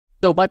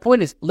So my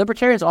point is,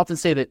 libertarians often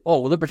say that, oh,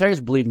 well, libertarians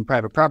believe in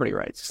private property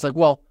rights. It's like,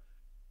 well,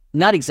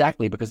 not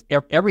exactly, because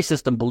every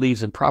system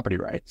believes in property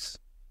rights.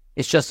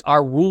 It's just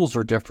our rules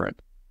are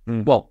different.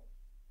 Well,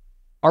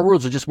 our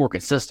rules are just more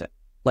consistent.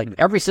 Like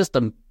every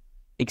system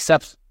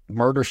accepts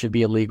murder should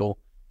be illegal,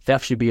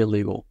 theft should be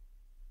illegal,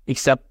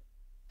 except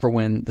for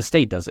when the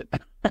state does it.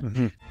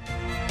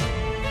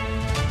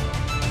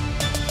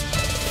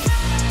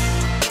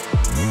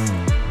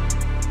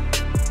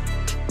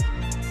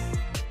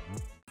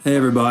 Hey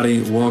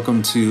everybody,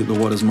 welcome to the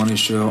What is Money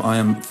Show. I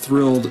am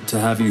thrilled to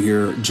have you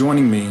here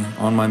joining me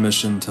on my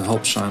mission to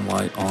help shine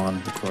light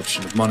on the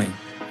corruption of money.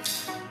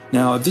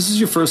 Now, if this is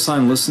your first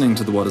time listening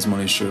to the What is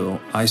Money Show,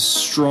 I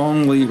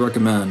strongly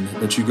recommend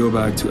that you go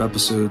back to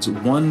episodes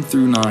 1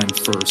 through 9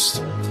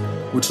 first,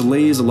 which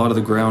lays a lot of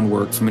the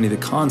groundwork for many of the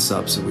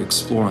concepts that we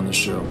explore on the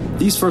show.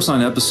 These first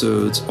 9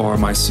 episodes are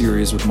my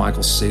series with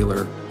Michael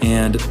Saylor,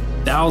 and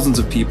thousands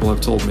of people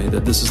have told me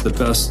that this is the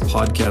best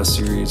podcast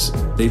series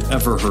they've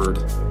ever heard,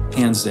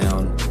 hands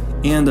down,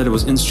 and that it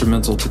was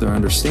instrumental to their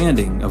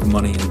understanding of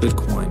money and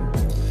Bitcoin.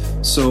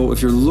 So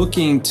if you're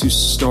looking to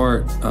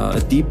start a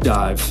deep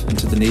dive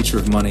into the nature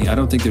of money, I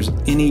don't think there's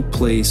any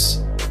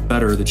place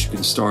better that you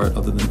can start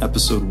other than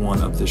episode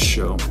 1 of this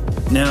show.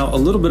 Now, a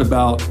little bit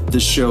about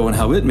this show and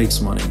how it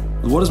makes money.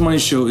 The What is Money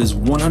Show is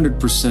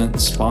 100%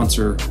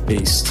 sponsor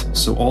based.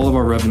 So all of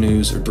our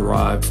revenues are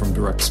derived from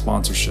direct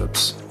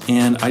sponsorships.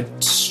 And I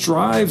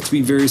strive to be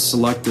very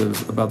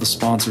selective about the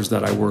sponsors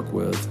that I work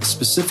with,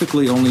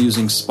 specifically only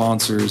using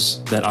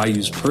sponsors that I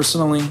use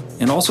personally,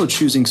 and also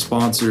choosing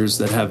sponsors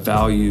that have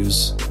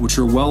values which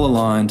are well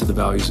aligned to the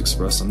values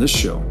expressed on this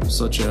show,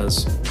 such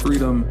as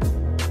freedom,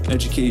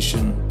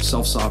 education,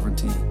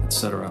 self-sovereignty,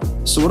 etc.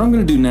 So what I'm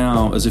going to do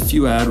now is a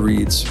few ad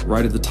reads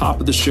right at the top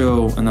of the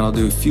show, and then I'll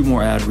do a few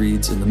more ad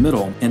reads in the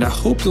middle. And I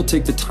hope you'll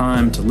take the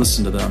time to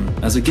listen to them,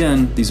 as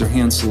again, these are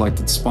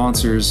hand-selected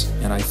sponsors,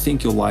 and I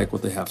think you'll like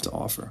what they have to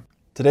offer.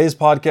 Today's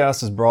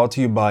podcast is brought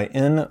to you by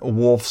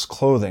Wolf's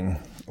Clothing.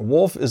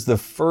 Wolf is the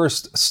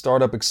first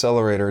startup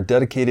accelerator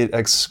dedicated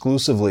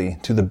exclusively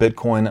to the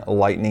Bitcoin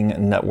Lightning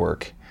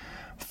Network.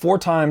 4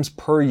 times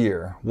per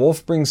year,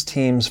 Wolf brings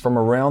teams from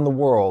around the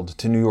world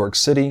to New York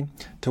City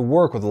to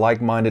work with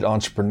like-minded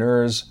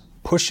entrepreneurs,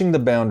 pushing the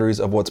boundaries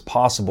of what's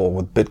possible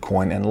with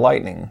Bitcoin and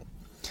Lightning.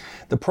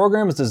 The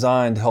program is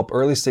designed to help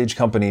early-stage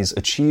companies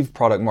achieve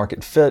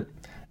product-market fit,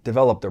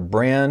 develop their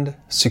brand,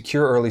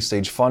 secure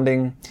early-stage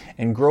funding,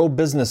 and grow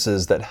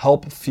businesses that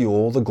help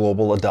fuel the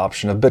global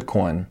adoption of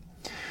Bitcoin.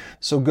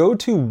 So go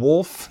to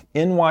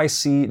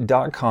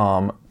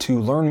wolfnyc.com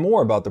to learn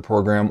more about the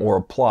program or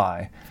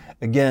apply.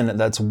 Again,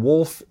 that's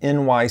Wolf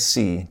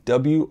NYC,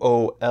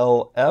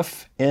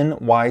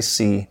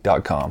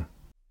 WOLFNYC.com.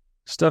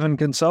 Stephan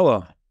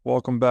Kinsella,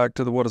 welcome back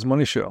to the What is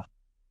Money Show.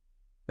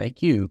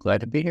 Thank you.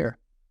 Glad to be here.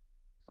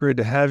 Great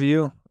to have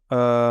you.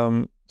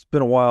 It's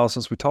been a while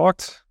since we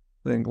talked.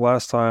 I think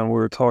last time we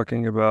were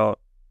talking about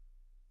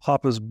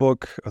Hoppe's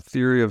book, A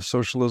Theory of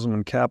Socialism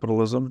and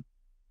Capitalism.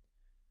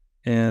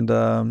 And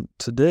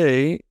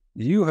today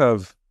you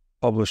have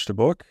published a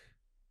book.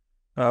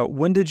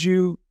 When did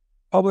you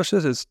publish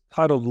this? It's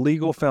titled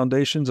Legal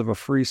Foundations of a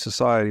Free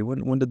Society.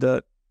 When did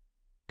that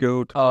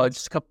go to?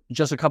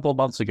 Just a couple of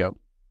months ago.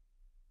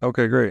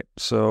 Okay, great.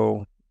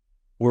 So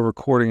we're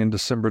recording in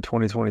December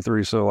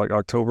 2023, so like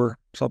October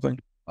something?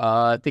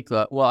 I think,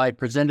 I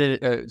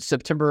presented it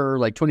September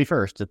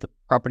 21st at the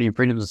Property and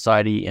Freedom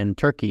Society in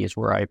Turkey is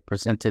where I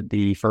presented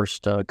the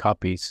first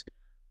copies.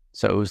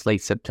 So it was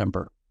late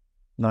September.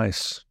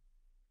 Nice.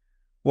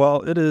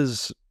 Well, it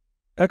is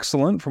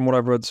excellent from what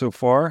I've read so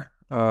far.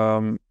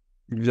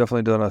 You've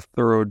definitely done a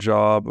thorough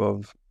job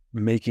of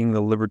making the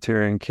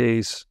libertarian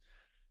case.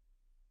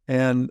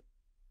 And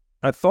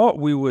I thought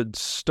we would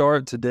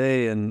start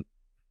today, and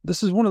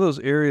this is one of those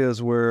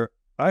areas where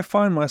I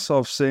find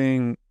myself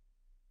saying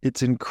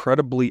it's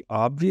incredibly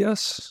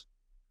obvious,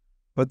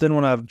 but then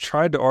when I've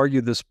tried to argue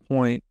this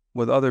point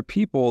with other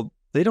people,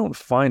 they don't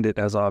find it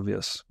as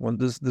obvious. When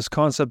this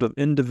concept of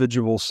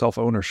individual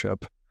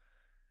self-ownership,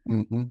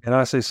 and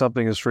I say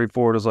something as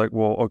straightforward as like,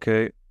 well,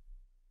 okay,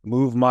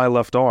 move my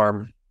left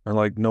arm, and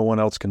like no one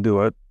else can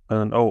do it.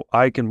 And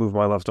I can move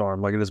my left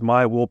arm. Like it is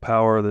my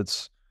willpower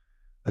that's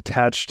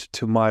attached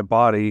to my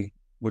body,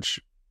 which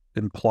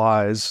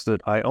implies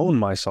that I own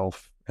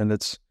myself. And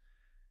it's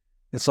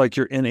like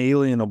your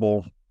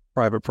inalienable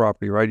private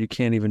property, right? You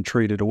can't even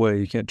trade it away.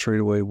 You can't trade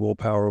away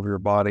willpower over your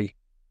body.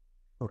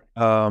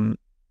 Okay.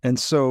 And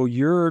so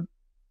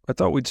I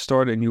thought we'd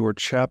start in your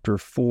chapter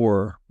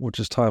 4, which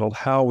is titled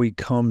How We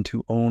Come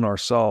to Own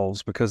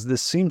Ourselves, because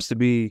this seems to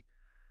be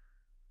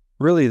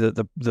really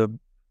the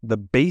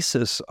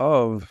basis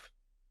of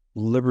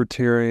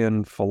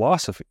libertarian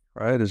philosophy,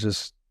 right? It's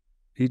just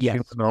each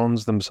human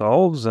owns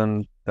themselves,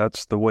 and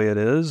that's the way it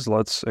is.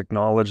 Let's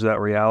acknowledge that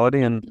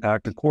reality and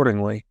act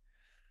accordingly.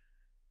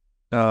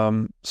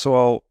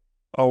 So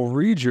I'll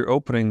read your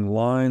opening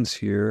lines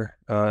here,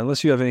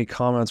 unless you have any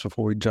comments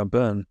before we jump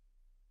in.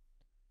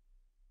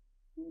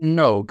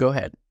 No, go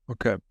ahead.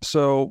 Okay,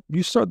 so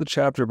you start the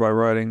chapter by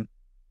writing,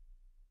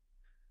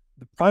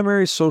 The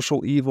primary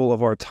social evil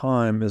of our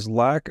time is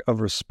lack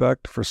of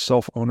respect for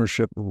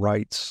self-ownership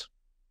rights.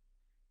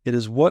 It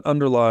is what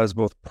underlies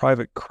both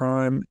private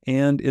crime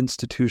and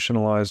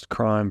institutionalized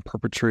crime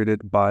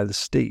perpetrated by the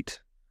state.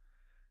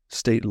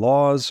 State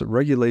laws,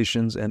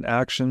 regulations, and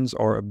actions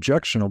are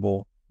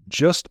objectionable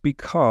just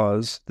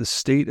because the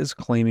state is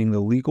claiming the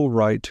legal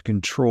right to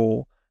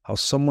control how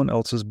someone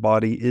else's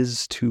body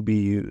is to be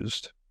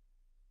used.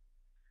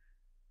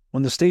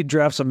 When the state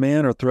drafts a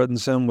man or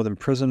threatens him with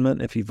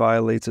imprisonment if he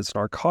violates its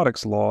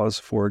narcotics laws,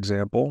 for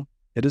example,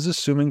 it is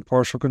assuming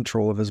partial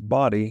control of his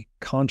body,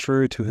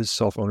 contrary to his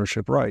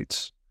self-ownership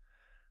rights.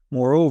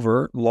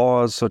 Moreover,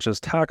 laws such as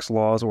tax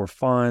laws or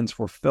fines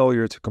for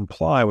failure to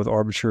comply with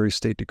arbitrary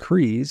state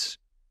decrees,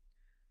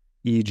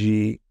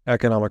 e.g.,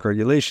 economic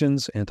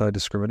regulations,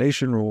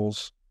 anti-discrimination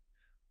rules,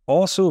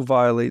 also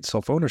violate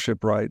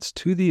self-ownership rights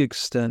to the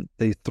extent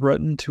they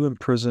threaten to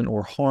imprison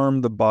or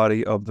harm the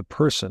body of the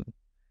person,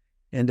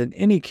 and in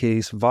any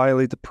case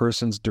violate the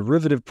person's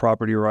derivative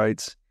property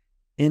rights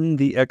in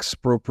the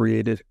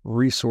expropriated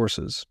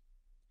resources.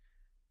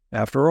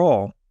 After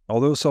all,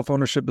 although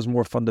self-ownership is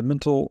more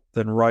fundamental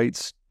than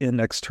rights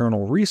in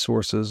external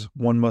resources,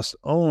 one must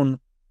own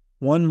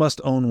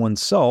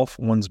oneself,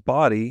 one's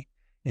body,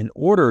 in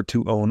order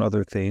to own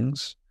other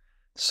things.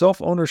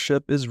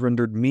 Self-ownership is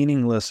rendered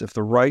meaningless if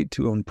the right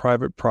to own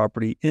private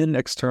property in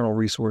external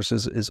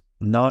resources is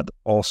not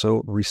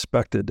also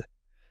respected.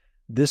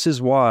 This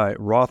is why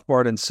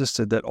Rothbard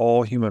insisted that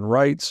all human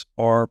rights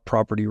are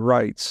property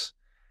rights.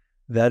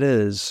 That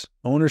is,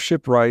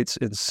 ownership rights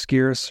in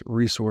scarce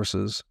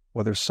resources,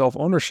 whether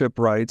self-ownership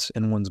rights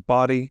in one's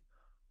body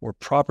or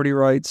property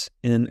rights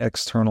in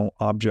external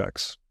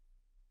objects.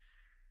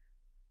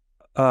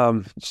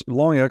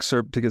 Long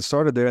excerpt to get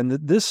started there. And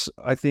this,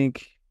 I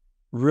think,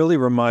 really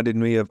reminded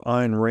me of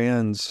Ayn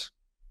Rand's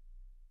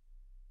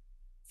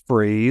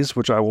phrase,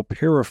 which I will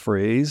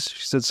paraphrase.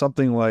 She said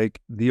something like,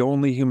 the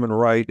only human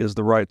right is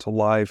the right to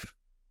life.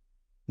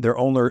 Their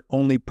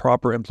only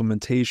proper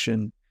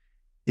implementation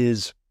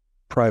is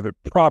private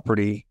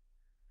property,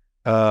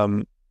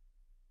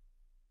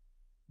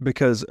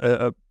 because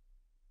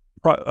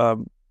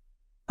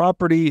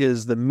property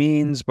is the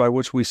means by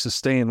which we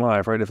sustain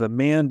life, right? If a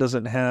man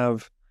doesn't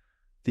have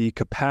the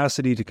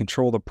capacity to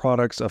control the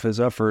products of his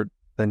effort,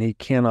 then he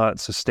cannot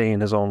sustain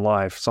his own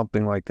life,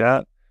 something like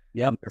that.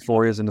 Yep.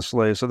 Therefore, he isn't a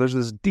slave. So there's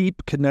this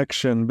deep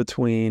connection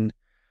between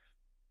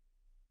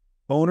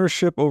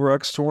ownership over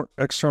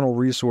external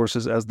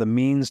resources as the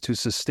means to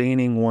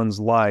sustaining one's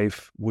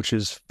life, which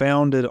is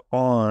founded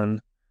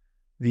on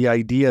the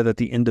idea that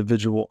the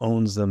individual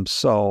owns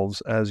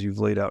themselves, as you've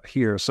laid out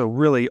here. So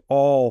really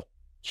all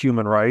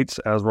human rights,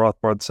 as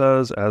Rothbard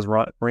says, as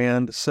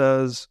Rand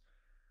says,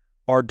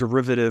 are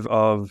derivative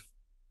of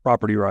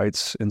property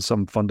rights in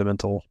some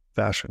fundamental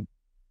fashion.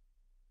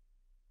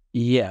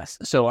 Yes.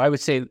 So I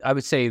would say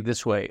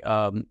this way,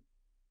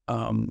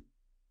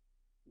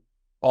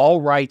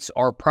 all rights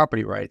are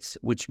property rights,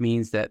 which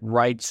means that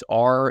rights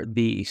are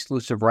the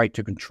exclusive right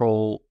to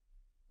control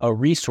a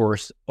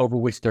resource over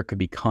which there could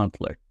be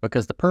conflict,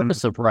 because the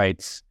purpose of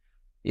rights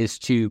is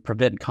to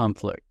prevent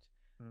conflict.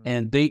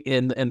 And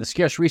the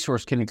scarce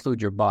resource can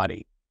include your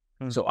body.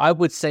 So I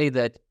would say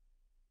that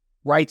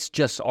rights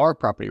just are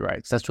property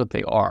rights. That's what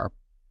they are.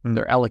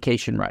 They're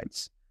allocation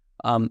rights.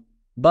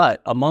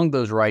 But among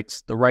those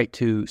rights, the right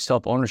to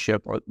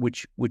self-ownership, or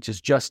which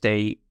is just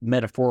a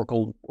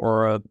metaphorical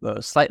or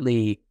a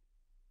slightly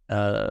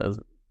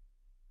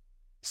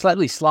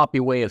sloppy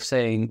way of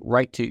saying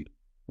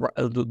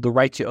the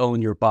right to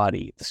own your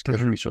body, the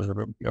scarce resource of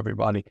your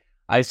body.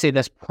 I say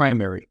that's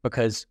primary,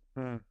 because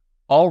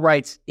all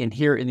rights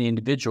inhere in the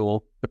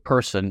individual, the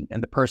person,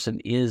 and the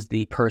person is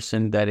the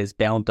person that is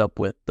bound up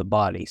with the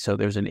body. So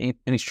there's an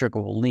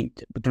inextricable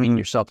link between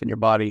yourself and your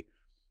body.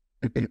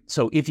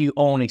 So if you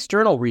own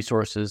external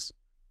resources,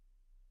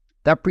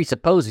 that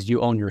presupposes you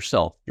own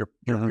yourself,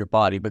 your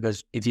body,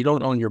 because if you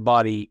don't own your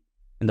body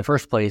in the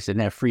first place and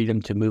have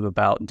freedom to move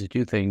about and to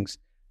do things,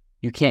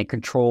 you can't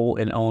control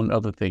and own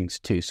other things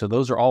too. So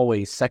those are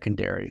always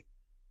secondary.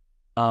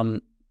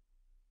 The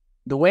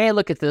way I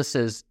look at this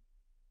is,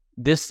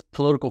 this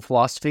political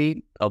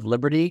philosophy of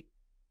liberty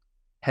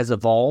has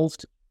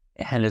evolved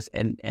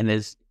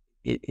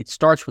it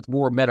starts with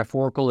more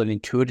metaphorical and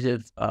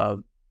intuitive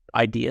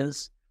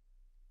ideas,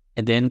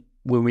 and then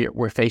when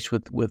we're faced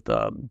with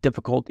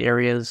difficult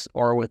areas,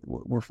 or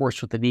we're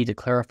forced with the need to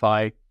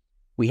clarify,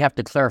 we have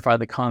to clarify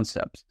the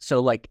concepts. So,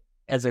 like,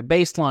 as a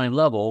baseline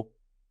level,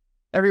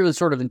 everyone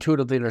sort of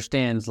intuitively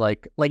understands,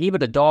 like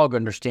even a dog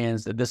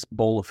understands that this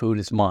bowl of food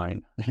is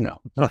mine,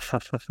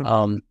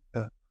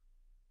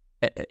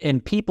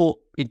 And people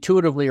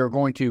intuitively are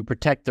going to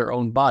protect their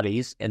own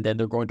bodies, and then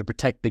they're going to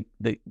protect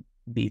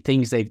the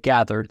things they've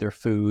gathered, their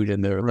food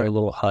and their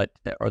little hut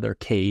or their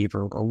cave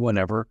or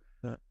whatever.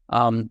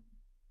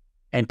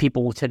 And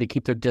people will tend to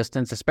keep their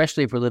distance,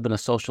 especially if we live in a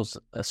social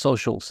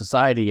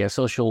society,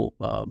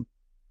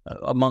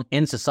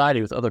 in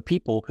society with other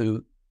people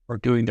who are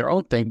doing their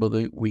own thing, but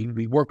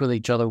we work with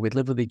each other, we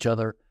live with each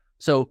other.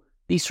 So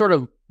these sort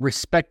of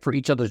respect for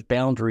each other's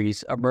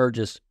boundaries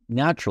emerges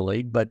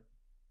naturally, but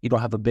you don't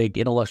have a big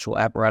intellectual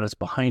apparatus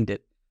behind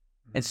it.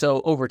 And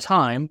so over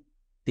time,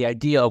 the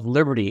idea of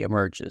liberty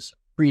emerges,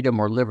 freedom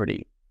or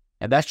liberty.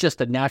 And that's just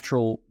a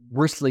natural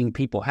bristling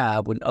people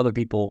have when other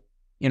people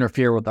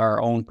interfere with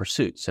our own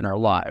pursuits in our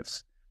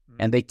lives.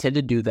 And they tend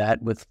to do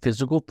that with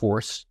physical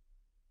force,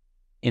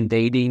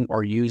 invading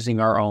or using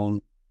our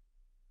own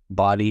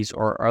bodies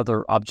or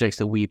other objects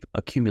that we've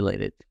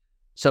accumulated.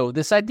 So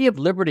this idea of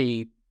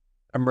liberty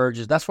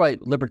emerges. That's why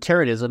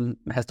libertarianism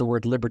has the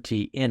word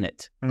liberty in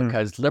it,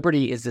 because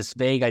liberty is this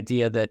vague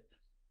idea that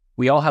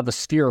we all have a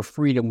sphere of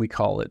freedom, we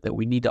call it, that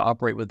we need to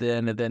operate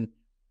within.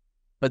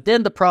 But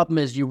then the problem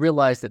is you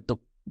realize that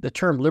the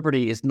term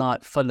liberty is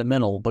not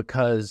fundamental,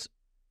 because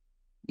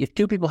if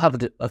two people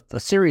have a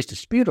serious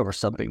dispute over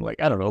something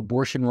like, I don't know,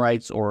 abortion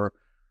rights or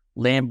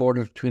land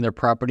borders between their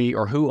property,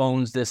 or who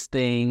owns this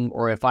thing,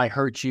 or if I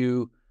hurt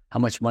you, how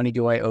much money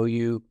do I owe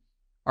you?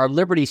 Our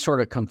liberty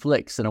sort of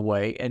conflicts in a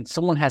way, and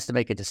someone has to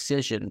make a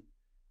decision.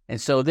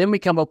 And so then we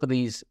come up with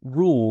these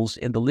rules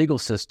in the legal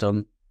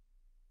system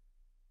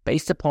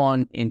based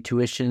upon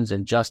intuitions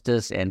and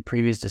justice and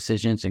previous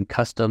decisions and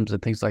customs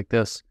and things like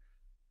this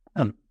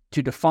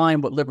to define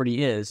what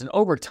liberty is. And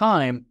over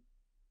time,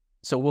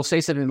 so we'll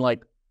say something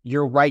like,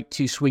 your right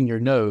to swing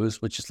your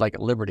nose, which is like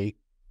a liberty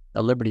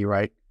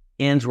right,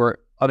 ends where,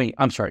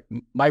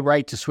 my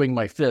right to swing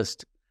my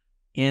fist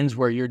ends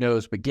where your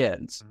nose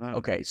begins.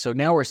 Okay, so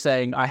now we're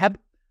saying I have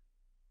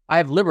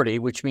liberty,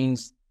 which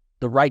means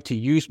the right to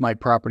use my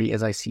property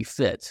as I see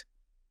fit,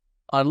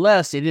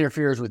 unless it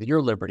interferes with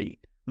your liberty.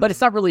 But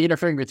it's not really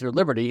interfering with your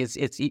liberty.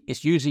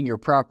 It's using your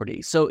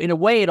property. So in a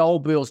way, it all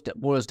boils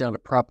down to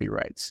property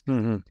rights.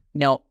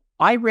 Now,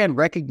 Iran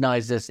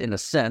recognized this in a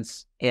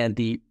sense, and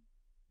the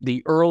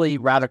early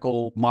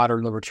radical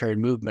modern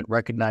libertarian movement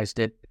recognized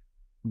it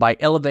by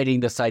elevating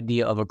this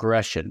idea of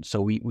aggression.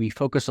 So we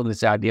focus on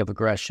this idea of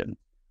aggression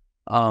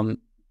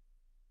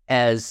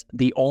as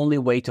the only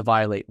way to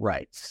violate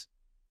rights,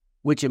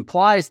 which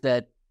implies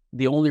that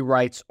the only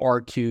rights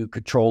are to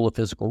control the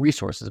physical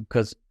resources,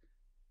 because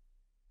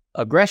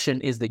aggression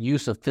is the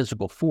use of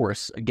physical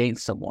force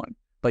against someone.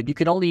 But you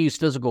can only use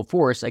physical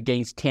force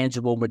against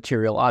tangible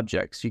material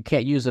objects. You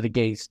can't use it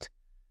against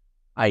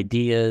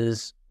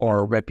ideas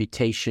or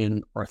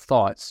reputation or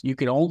thoughts. You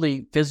can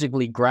only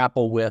physically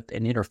grapple with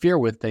and interfere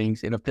with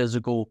things in a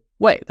physical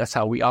way. That's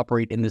how we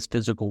operate in this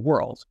physical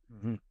world.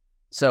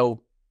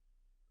 So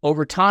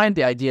over time,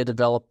 the idea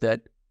developed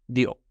that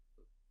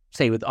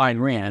say with Ayn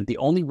Rand, the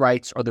only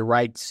rights are the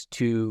rights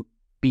to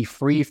be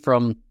free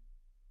from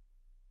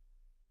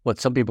what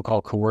some people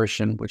call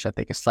coercion, which I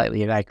think is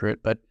slightly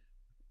inaccurate, but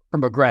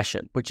from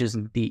aggression, which is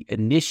the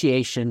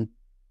initiation,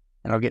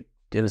 and I'll get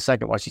in a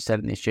second why she said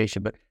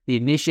initiation, but the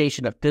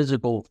initiation of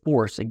physical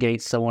force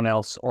against someone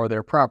else or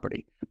their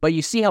property. But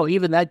you see how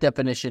even that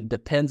definition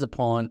depends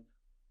upon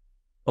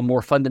a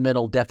more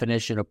fundamental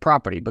definition of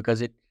property,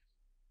 because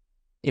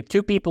if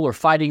two people are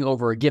fighting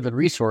over a given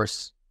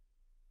resource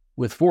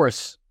with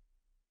force,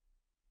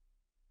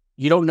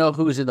 you don't know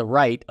who's in the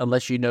right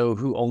unless you know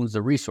who owns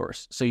the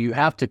resource. So you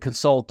have to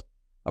consult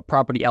a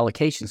property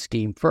allocation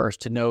scheme first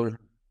to know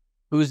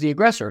who's the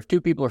aggressor. If two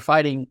people are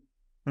fighting,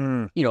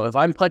 if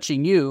I'm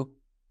punching you,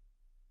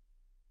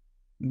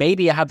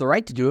 maybe I have the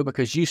right to do it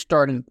because you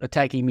started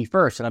attacking me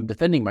first and I'm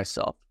defending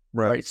myself.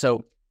 Right?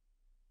 So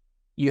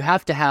you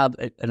have to have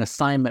an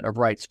assignment of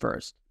rights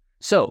first.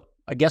 So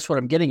I guess what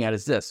I'm getting at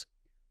is this.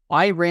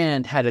 Ayn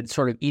Rand had a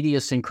sort of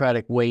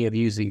idiosyncratic way of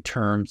using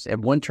terms,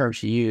 and one term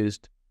she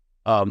used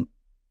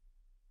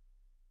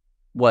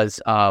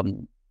was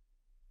the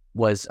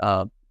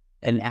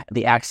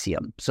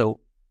axiom. So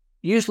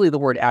usually the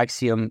word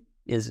axiom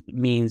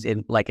means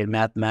in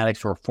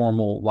mathematics or a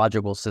formal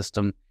logical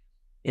system,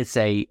 it's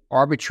a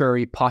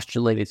arbitrary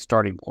postulated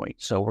starting point.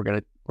 So we're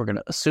gonna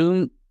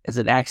assume as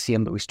an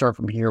axiom that we start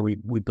from here, we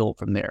build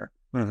from there.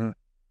 Ayn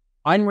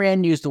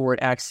Rand used the word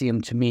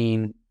axiom to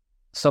mean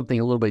something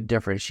a little bit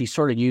different. She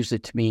sort of used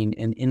it to mean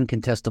an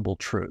incontestable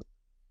truth,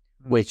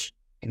 which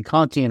in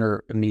Kantian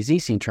or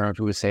Misesian terms,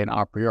 we would say an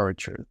a priori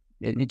truth.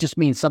 It just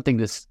means something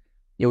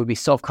it would be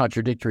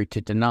self-contradictory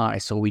to deny,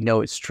 so we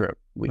know it's true.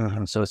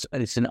 So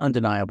it's an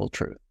undeniable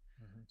truth.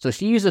 So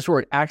she used this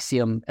word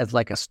axiom as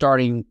like a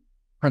starting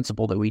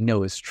principle that we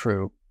know is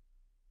true.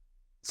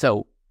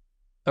 So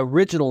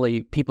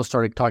originally, people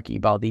started talking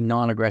about the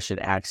non-aggression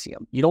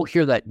axiom. You don't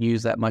hear that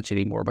used that much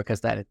anymore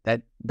because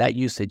that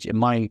usage, in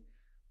my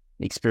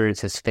experience,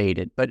 has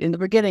faded. But in the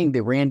beginning, the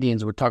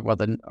Randians would talk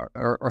about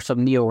or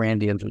some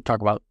neo-Randians would talk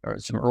about, or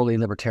some early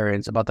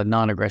libertarians about the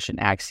non-aggression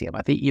axiom.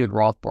 I think even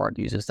Rothbard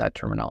uses that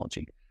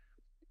terminology.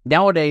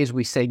 Nowadays,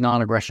 we say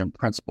non-aggression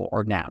principle,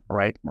 or NAP,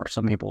 right? Or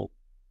some people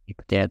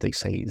pedantically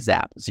say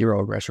ZAP,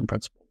 zero aggression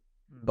principle.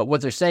 But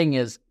what they're saying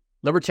is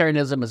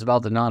libertarianism is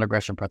about the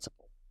non-aggression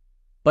principle.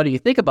 But if you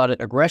think about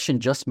it, aggression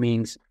just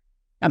means,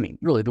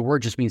 really, the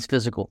word just means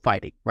physical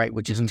fighting, right?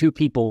 Which is two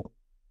people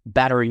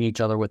battering each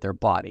other with their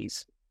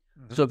bodies.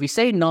 So if you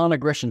say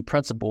non-aggression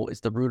principle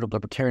is the root of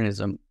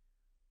libertarianism,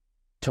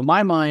 to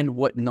my mind,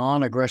 what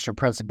non-aggression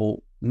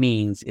principle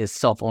means is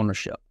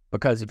self-ownership.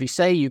 Because if you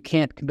say you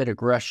can't commit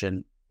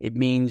aggression, it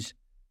means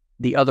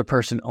the other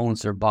person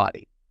owns their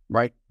body,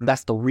 right?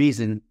 That's the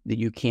reason that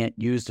you can't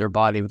use their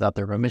body without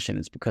their permission,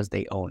 is because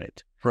they own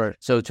it. Right.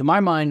 So to my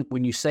mind,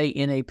 when you say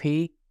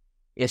NAP,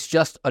 it's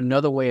just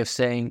another way of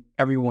saying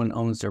everyone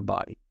owns their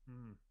body.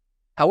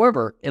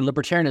 However, in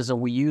libertarianism,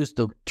 we use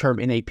the term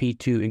NAP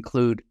to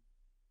include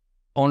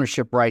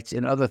ownership rights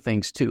in other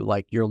things too,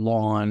 like your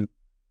lawn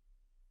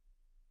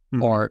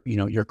or,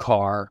 your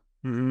car.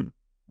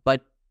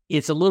 But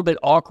it's a little bit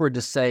awkward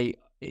to say,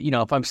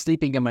 if I'm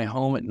sleeping in my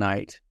home at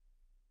night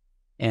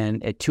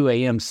and at 2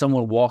 a.m.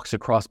 someone walks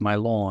across my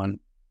lawn,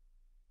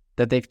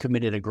 that they've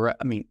committed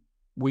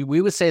we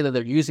would say that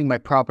they're using my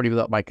property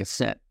without my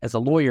consent. As a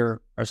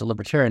lawyer or as a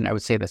libertarian, I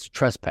would say that's a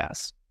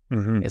trespass.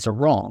 It's a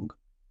wrong.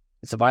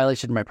 It's a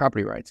violation of my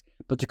property rights.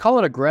 But to call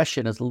it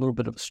aggression is a little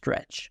bit of a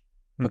stretch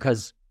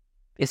because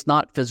it's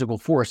not physical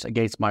force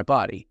against my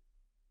body.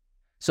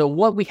 So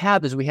what we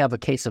have is a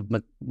case of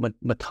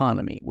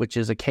metonymy, which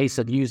is a case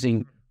of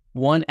using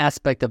one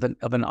aspect of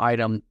an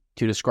item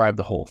to describe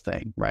the whole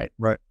thing, right?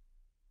 Right.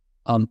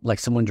 Like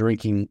someone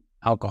drinking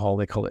alcohol,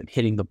 they call it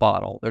hitting the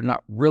bottle. They're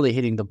not really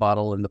hitting the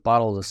bottle, and the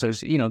bottle is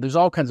associated. There's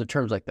all kinds of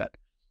terms like that.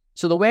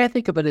 So the way I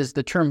think of it is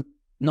the term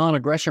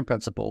non-aggression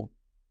principle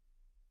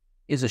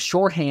is a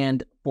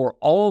shorthand for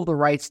all of the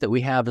rights that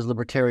we have as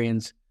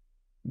libertarians,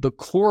 the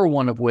core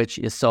one of which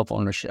is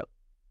self-ownership.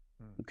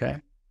 Okay?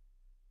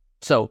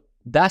 So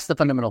that's the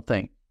fundamental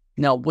thing.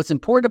 Now, what's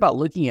important about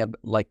looking at it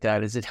like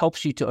that is it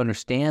helps you to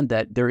understand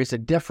that there is a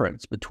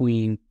difference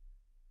between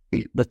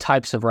the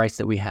types of rights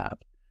that we have.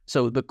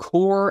 So the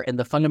core and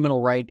the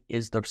fundamental right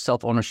is the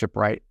self-ownership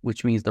right,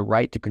 which means the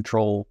right to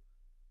control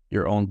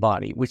your own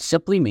body, which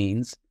simply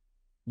means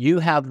you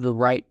have the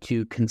right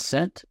to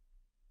consent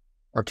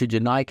or to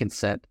deny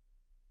consent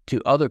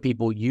to other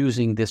people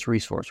using this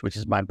resource, which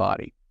is my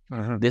body.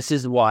 This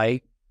is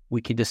why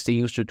we can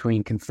distinguish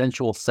between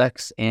consensual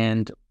sex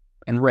and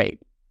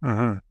rape.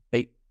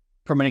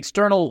 From an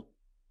external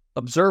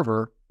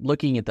observer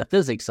looking at the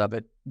physics of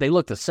it, they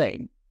look the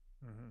same.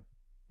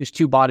 There's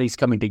two bodies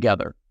coming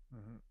together.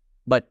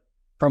 But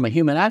from a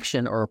human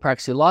action or a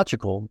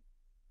praxeological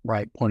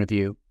point of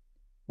view,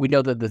 we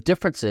know that the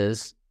difference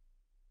is,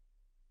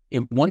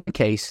 in one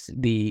case,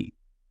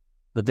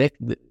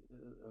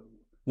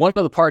 one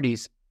of the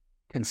parties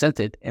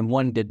consented and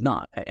one did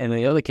not. And in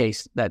the other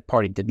case, that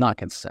party did not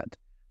consent.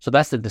 So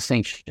that's the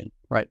distinction,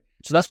 right?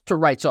 So that's what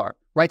rights are.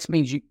 Rights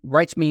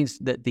means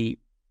that the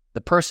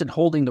person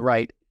holding the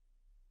right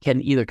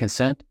can either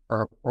consent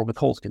or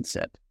withhold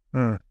consent,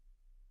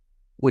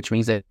 which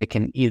means that it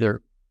can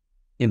either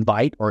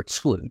invite or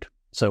exclude.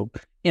 So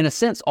in a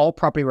sense, all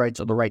property rights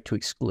are the right to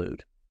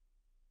exclude.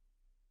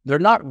 They're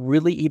not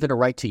really even a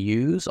right to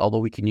use, although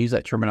we can use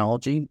that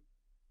terminology,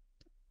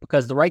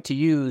 because the right to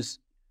use,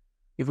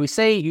 if we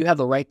say you have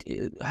the right,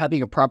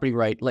 having a property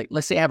right, like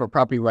let's say I have a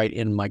property right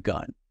in my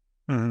gun.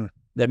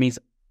 That means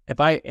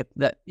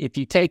if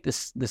you take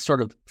this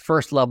sort of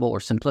first level or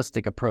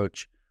simplistic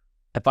approach,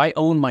 if I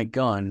own my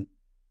gun,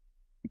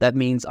 that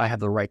means I have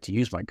the right to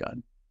use my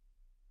gun.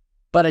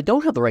 But I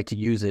don't have the right to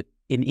use it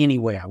in any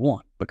way I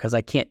want, because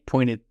I can't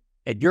point it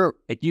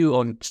at you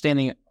on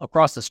standing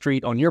across the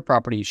street on your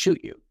property and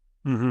shoot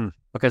you,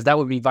 because that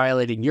would be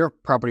violating your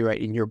property right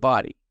in your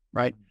body,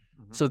 right?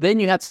 So then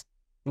you have,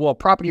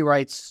 property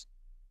rights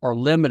are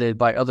limited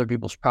by other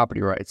people's property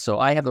rights. So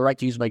I have the right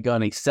to use my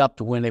gun except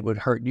when it would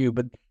hurt you,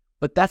 but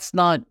that's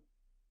not.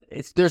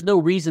 There's no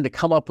reason to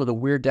come up with a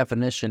weird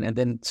definition and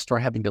then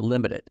start having to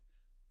limit it.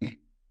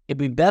 It'd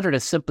be better to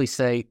simply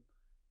say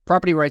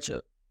property rights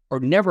are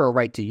never a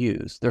right to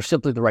use. They're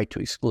simply the right to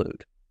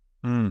exclude,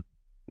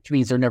 which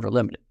means they're never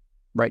limited,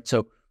 right?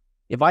 So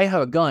if I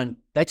have a gun,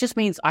 that just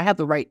means I have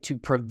the right to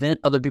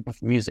prevent other people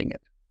from using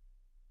it.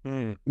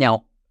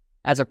 Now,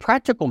 as a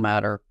practical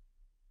matter,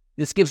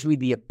 this gives me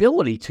the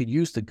ability to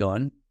use the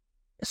gun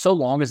so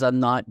long as I'm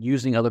not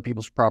using other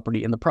people's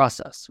property in the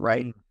process,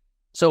 right?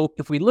 So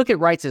if we look at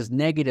rights as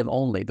negative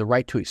only, the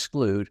right to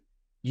exclude,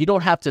 you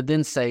don't have to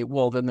then say,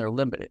 well, then they're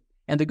limited.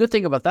 And the good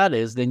thing about that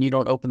is then you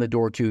don't open the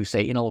door to,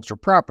 say, intellectual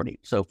property.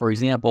 So, for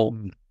example,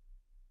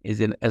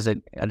 as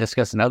I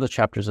discuss in other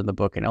chapters in the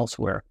book and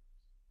elsewhere,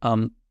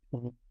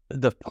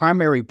 the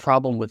primary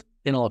problem with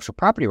intellectual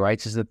property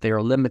rights is that there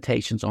are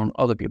limitations on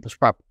other people's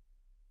property,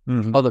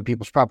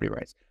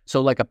 rights. So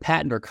like a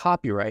patent or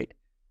copyright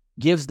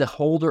gives the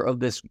holder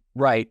of this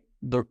right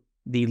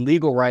the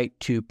legal right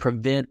to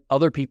prevent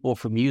other people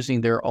from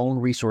using their own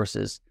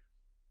resources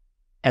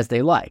as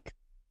they like.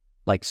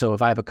 Like, so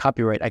if I have a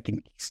copyright, I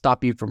can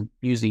stop you from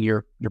using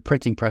your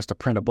printing press to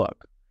print a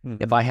book.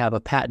 If I have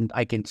a patent,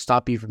 I can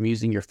stop you from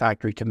using your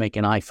factory to make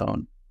an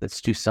iPhone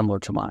that's too similar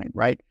to mine,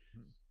 right?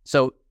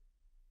 So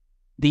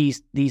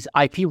these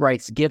IP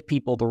rights give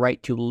people the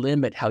right to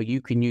limit how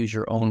you can use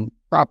your own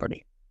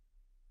property.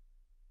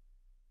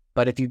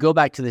 But if you go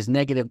back to this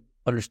negative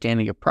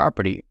understanding of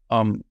property,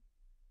 all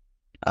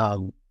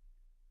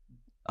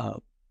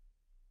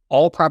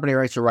property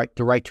rights are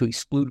the right to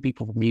exclude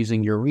people from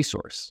using your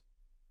resource.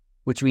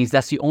 which means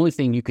that's the only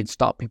thing you can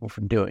stop people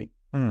from doing.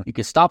 You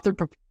can stop them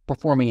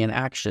performing an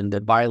action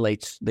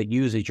that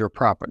uses your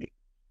property.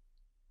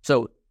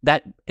 So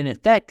that, in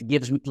effect,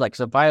 gives me, like,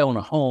 so if I own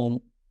a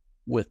home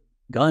with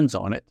guns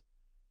on it,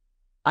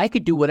 I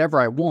could do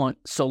whatever I want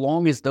so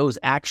long as those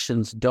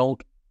actions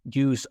don't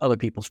use other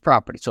people's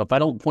property. So if I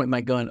don't point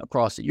my gun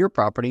across at your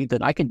property,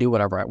 then I can do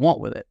whatever I want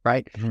with it,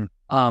 right?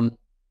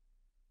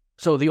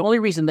 So the only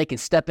reason they can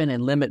step in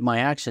and limit my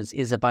actions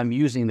is if I'm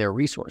using their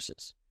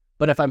resources.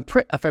 But if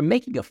I'm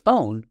making a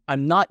phone,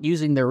 I'm not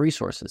using their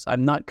resources.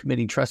 I'm not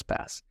committing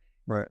trespass.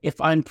 Right. If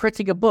I'm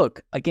printing a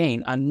book,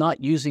 again, I'm not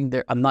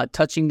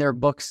touching their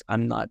books.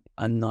 I'm not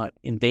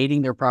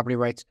invading their property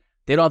rights.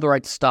 They don't have the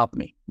right to stop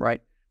me,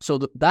 right? So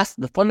that's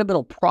the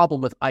fundamental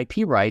problem with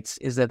IP rights,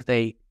 is that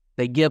they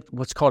give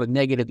what's called a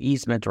negative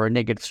easement or a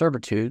negative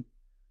servitude,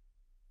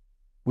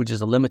 which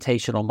is a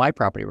limitation on my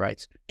property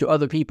rights, to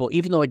other people,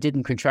 even though I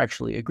didn't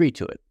contractually agree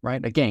to it,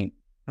 right? Again,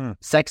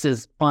 sex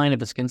is fine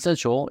if it's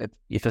consensual.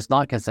 If it's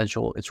not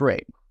consensual, it's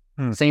rape.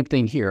 Same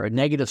thing here. A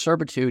negative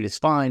servitude is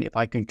fine if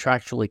I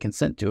contractually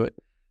consent to it,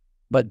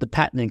 but the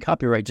patent and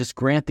copyright just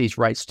grant these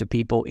rights to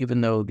people,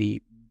 even though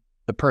the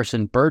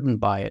person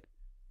burdened by it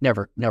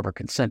never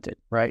consented,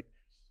 right?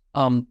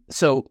 Here's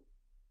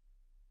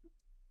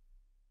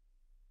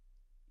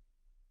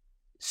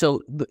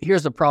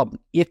the problem.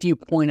 If you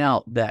point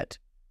out that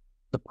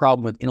the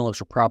problem with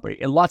intellectual property,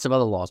 and lots of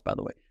other laws, by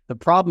the way, the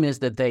problem is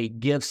that they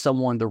give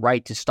someone the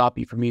right to stop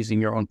you from using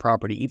your own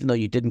property, even though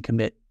you didn't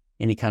commit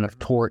any kind of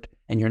tort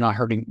and you're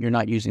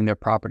not using their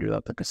property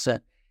without their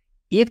consent.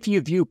 If you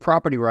view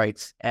property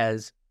rights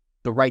as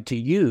the right to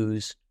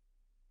use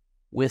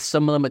with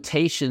some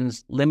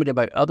limitations limited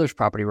by others'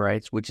 property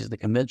rights, which is the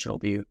conventional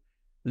view,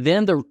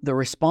 then the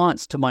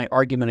response to my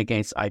argument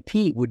against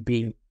IP would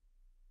be,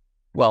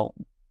 well,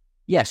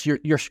 yes,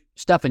 you're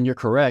Stephan, you're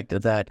correct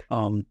that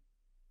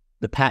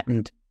the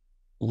patent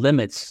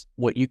limits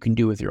what you can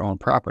do with your own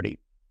property.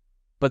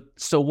 But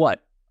so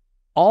what?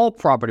 All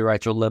property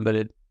rights are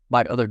limited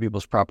by other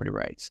people's property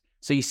rights.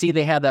 So you see,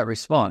 they have that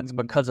response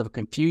because of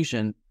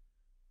confusion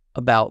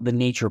about the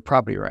nature of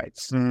property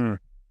rights. Now,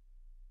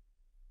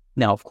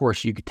 of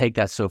course, you could take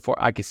that so far.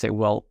 I could say,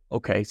 well,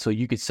 okay, so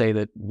you could say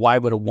that why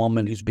would a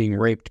woman who's being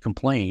raped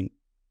complain?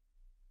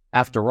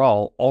 After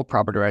all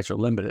property rights are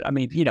limited. I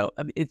mean,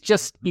 it's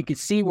just, you can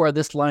see where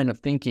this line of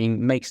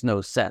thinking makes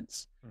no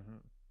sense.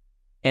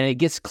 And it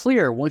gets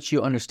clear once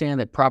you understand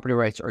that property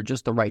rights are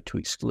just the right to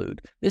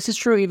exclude. This is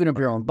true even of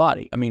your own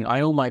body. I mean,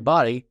 I own my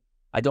body.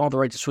 I don't have the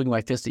right to swing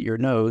my fist at your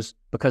nose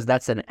because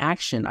that's an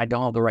action I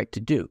don't have the right to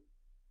do.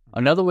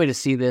 Another way to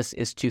see this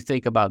is to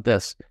think about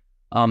this.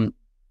 I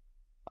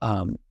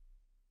don't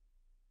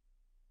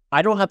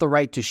have the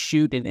right to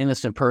shoot an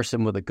innocent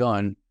person with a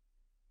gun,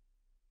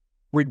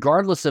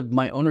 regardless of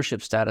my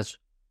ownership status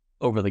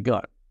over the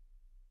gun.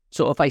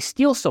 So if I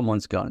steal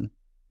someone's gun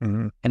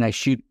and I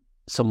shoot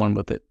someone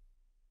with it,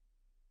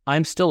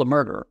 I'm still a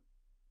murderer.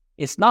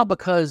 It's not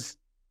because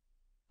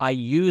I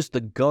used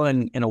the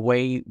gun in a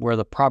way where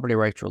the property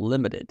rights were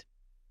limited.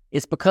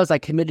 It's because I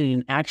committed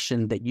an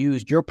action that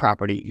used your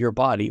property, your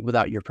body,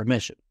 without your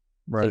permission.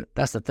 Right. So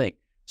that's the thing.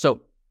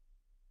 So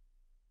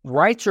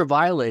rights are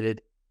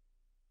violated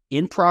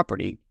in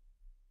property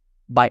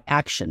by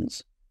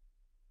actions.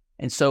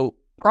 And so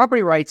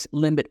property rights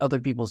limit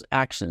other people's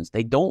actions.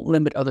 They don't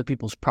limit other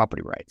people's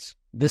property rights.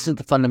 This is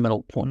the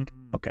fundamental point.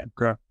 Okay.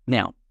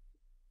 Now,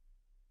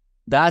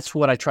 that's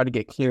what I try to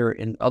get clear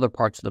in other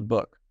parts of the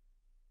book.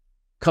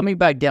 Coming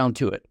back down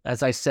to it,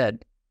 as I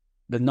said,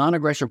 the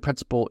non-aggression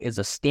principle is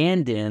a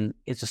stand-in,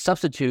 it's a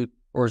substitute,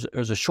 or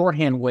is a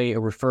shorthand way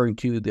of referring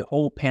to the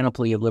whole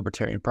panoply of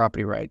libertarian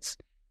property rights,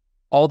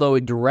 although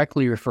it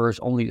directly refers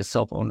only to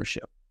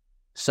self-ownership.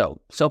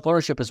 So,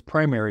 self-ownership is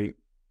primary,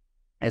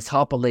 as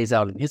Hoppe lays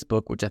out in his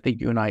book, which I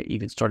think you and I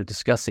even started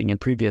discussing in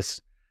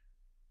previous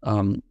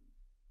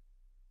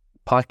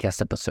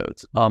podcast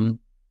episodes.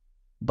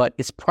 But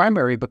it's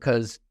primary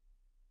because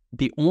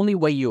the only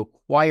way you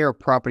acquire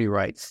property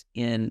rights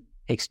in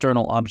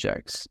external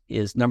objects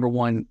is, number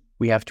one,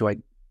 we have to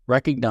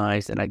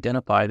recognize and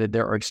identify that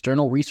there are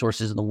external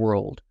resources in the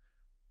world,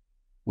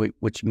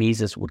 which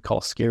Mises would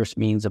call scarce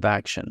means of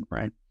action,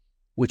 right?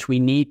 Which we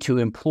need to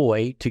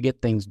employ to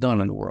get things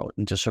done in the world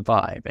and to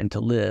survive and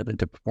to live and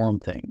to perform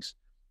things.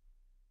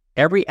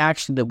 Every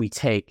action that we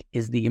take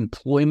is the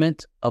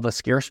employment of a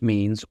scarce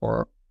means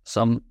or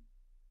something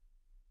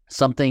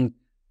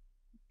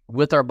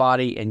with our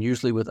body and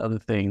usually with other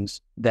things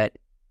that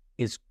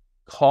is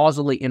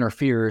causally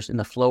interferes in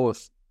the flow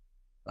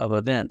of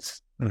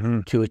events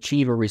to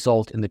achieve a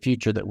result in the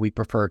future that we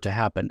prefer to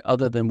happen,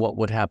 other than what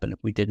would happen if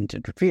we didn't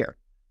interfere.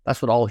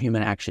 That's what all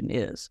human action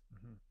is.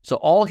 So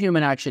all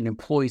human action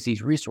employs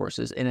these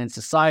resources, and in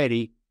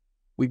society,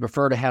 we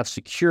prefer to have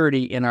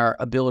security in our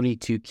ability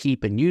to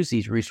keep and use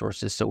these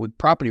resources, so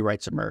property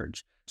rights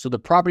emerge. So the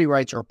property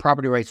rights are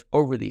property rights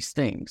over these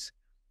things.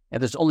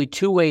 And there's only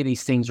two ways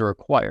these things are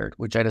acquired,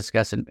 which I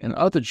discuss in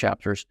other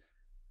chapters,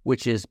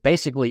 which is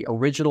basically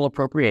original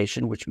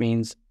appropriation, which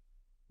means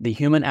the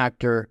human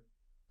actor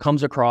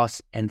comes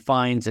across and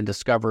finds and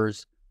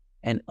discovers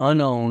an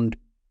unowned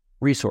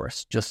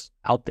resource just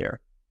out there.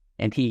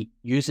 And he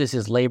uses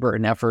his labor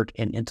and effort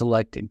and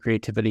intellect and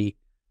creativity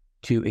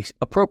to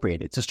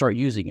appropriate it, to start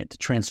using it, to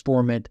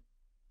transform it,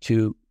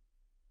 to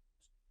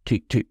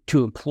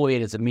employ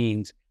it as a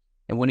means.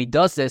 And when he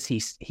does this, he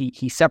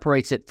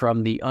separates it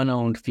from the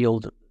unowned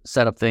field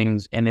set of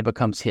things, and it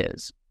becomes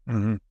his.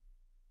 Mm-hmm.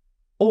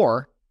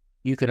 Or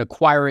you can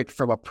acquire it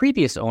from a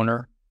previous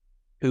owner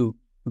who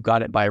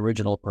got it by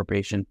original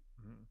appropriation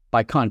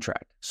by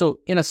contract. So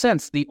in a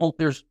sense,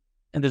 there's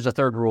a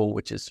third rule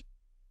which is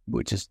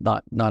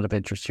not of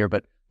interest here,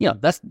 but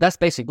that's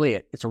basically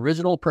it. It's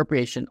original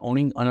appropriation,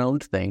 owning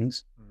unowned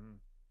things,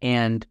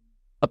 and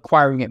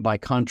acquiring it by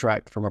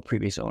contract from a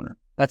previous owner.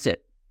 That's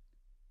it.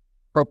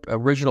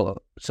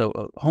 Original,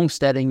 so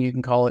homesteading you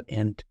can call it,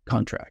 and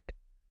contract.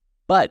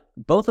 But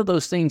both of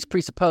those things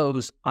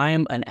presuppose I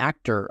am an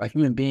actor, a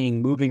human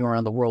being moving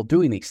around the world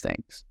doing these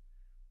things.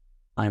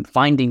 I'm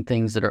finding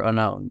things that are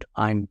unowned.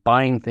 I'm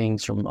buying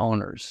things from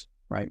owners,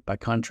 right, by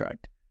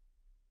contract.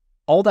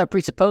 All that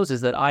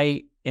presupposes that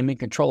I am in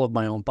control of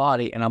my own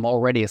body and I'm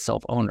already a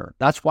self-owner.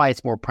 That's why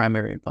it's more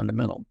primary and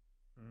fundamental.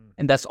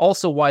 And that's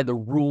also why the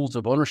rules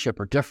of ownership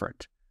are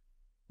different.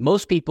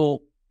 Most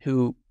people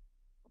who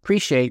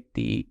appreciate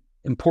the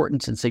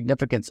importance and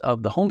significance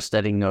of the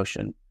homesteading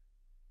notion,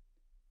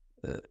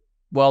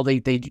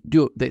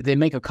 they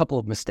make a couple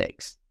of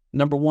mistakes.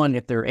 Number one,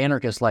 if they're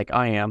anarchists like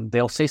I am,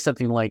 they'll say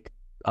something like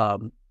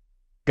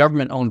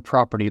government-owned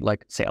property,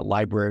 like say a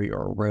library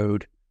or a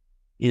road,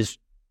 is,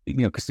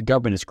 because the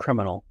government is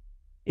criminal,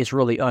 it's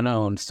really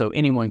unowned, so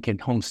anyone can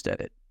homestead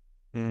it.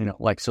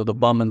 So the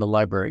bum in the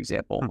library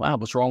example. Wow,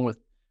 what's wrong with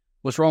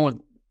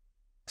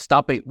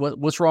stopping?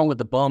 What's wrong with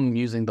the bum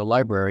using the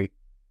library?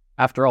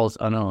 After all, it's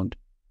unowned.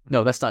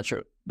 No, that's not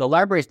true. The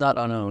library is not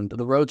unowned.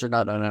 The roads are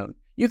not unowned.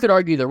 You could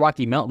argue the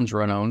Rocky Mountains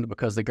are unowned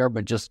because the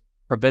government just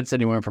prevents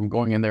anyone from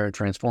going in there and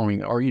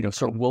transforming, or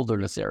sort of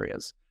wilderness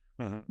areas.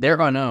 They're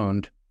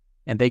unowned,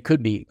 and they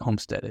could be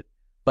homesteaded.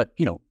 But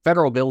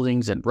federal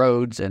buildings and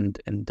roads and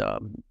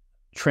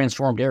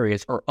transformed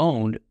areas are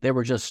owned. They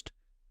were just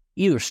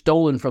either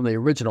stolen from the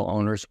original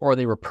owners, or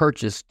they were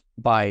purchased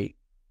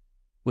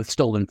with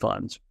stolen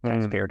funds,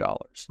 taxpayer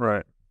dollars.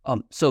 Right.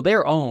 So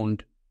they're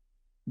owned.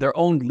 They're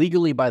owned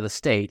legally by the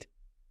state,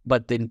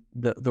 but then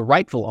the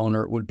rightful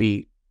owner would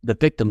be the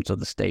victims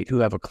of the state who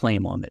have a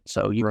claim on it.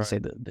 So you can say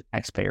the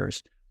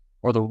taxpayers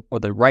or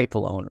the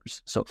rightful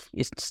owners. So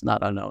it's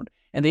not unowned.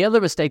 And the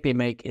other mistake they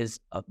make is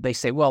they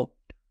say, if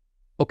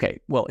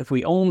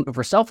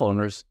we're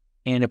self-owners,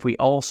 and if we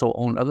also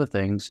own other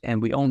things,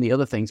 and we own the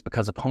other things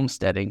because of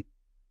homesteading,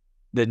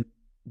 then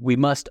we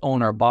must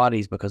own our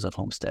bodies because of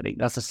homesteading.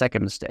 That's the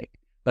second mistake.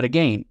 But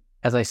again,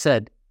 as I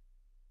said,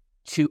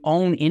 to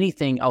own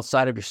anything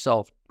outside of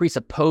yourself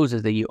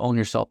presupposes that you own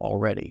yourself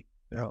already.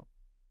 Yeah.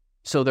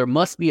 So there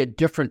must be a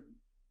different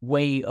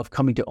way of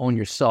coming to own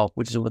yourself,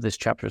 which is what this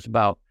chapter is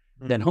about,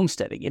 than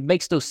homesteading. It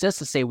makes no sense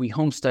to say we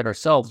homestead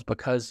ourselves,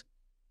 because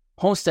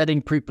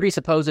homesteading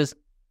presupposes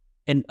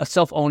a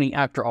self-owning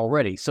actor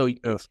already. So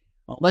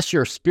unless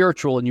you're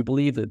spiritual and you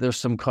believe that there's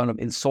some kind of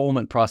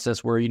ensoulment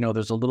process where,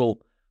 there's a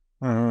little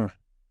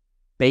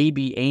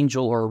baby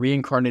angel or a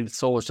reincarnated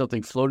soul or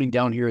something floating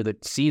down here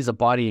that sees a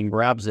body and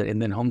grabs it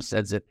and then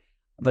homesteads it.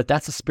 But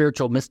that's a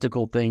spiritual,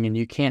 mystical thing,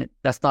 and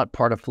that's not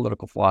part of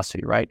political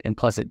philosophy, right? And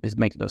plus it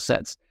makes no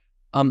sense.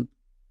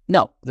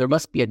 No, there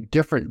must be a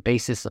different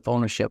basis of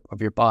ownership of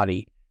your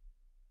body,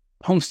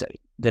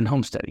 than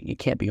homesteading. It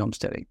can't be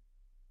homesteading.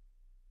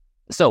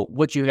 So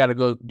what you got to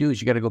go do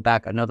is you got to go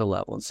back another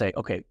level and say,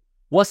 okay,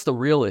 what's the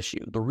real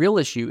issue? The real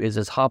issue is,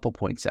 as Hoppe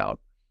points out,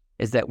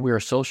 is that we're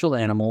social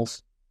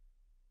animals,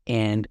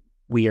 and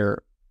we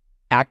are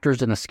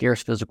actors in a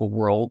scarce physical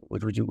world,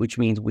 which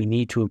means we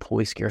need to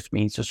employ scarce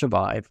means to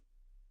survive,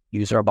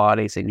 use our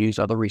bodies, and use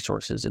other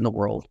resources in the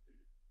world.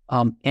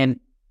 And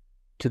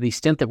to the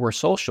extent that we're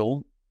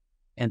social,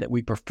 and that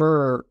we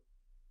prefer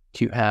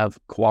to have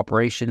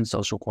cooperation,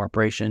 social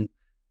cooperation,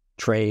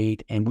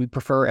 trade, and we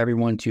prefer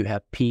everyone to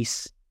have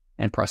peace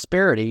and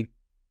prosperity,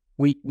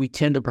 we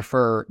tend to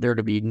prefer there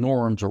to be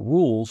norms or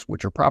rules,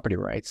 which are property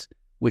rights,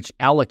 which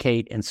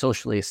allocate and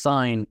socially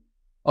assign,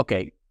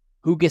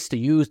 who gets to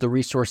use the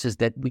resources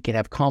that we can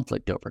have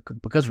conflict over,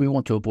 because we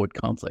want to avoid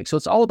conflict. So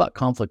it's all about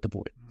conflict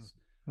avoidance.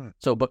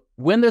 So, but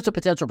when there's a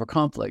potential for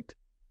conflict,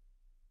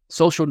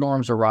 social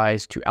norms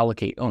arise to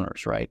allocate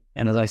owners, right?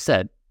 And as I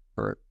said,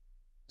 for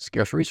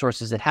scarce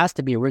resources, it has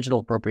to be original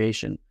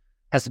appropriation,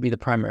 has to be the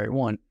primary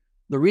one.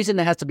 The reason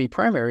it has to be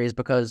primary is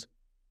because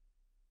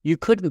you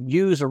couldn't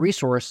use a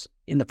resource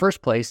in the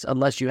first place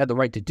unless you had the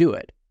right to do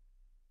it,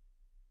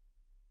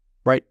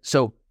 right?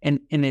 So,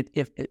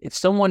 if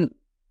someone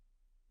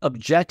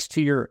objects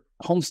to your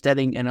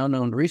homesteading an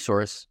unowned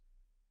resource,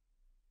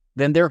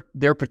 then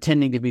they're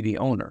pretending to be the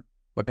owner,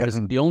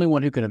 because the only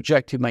one who can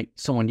object to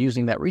someone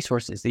using that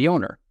resource is the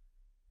owner.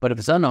 But if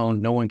it's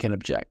unowned, no one can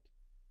object.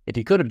 If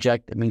he could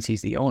object, it means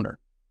he's the owner.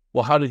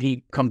 Well, how did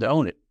he come to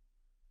own it?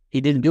 He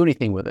didn't do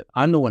anything with it.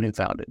 I'm the one who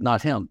found it,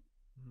 not him,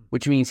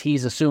 which means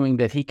he's assuming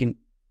that he can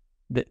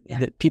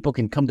that people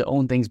can come to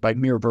own things by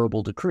mere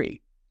verbal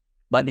decree.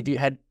 But if you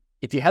had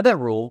that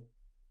rule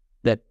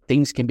that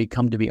things can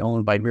come to be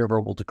owned by mere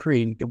verbal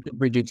decree, it would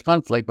reduce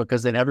conflict,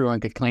 because then everyone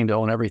could claim to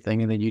own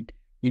everything, and then you'd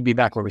be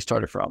back where we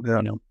started from.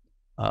 Yeah.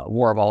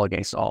 War of all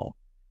against all.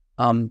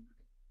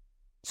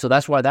 So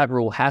that's why that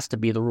rule has to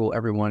be the rule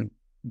everyone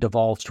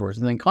devolves towards.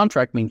 And then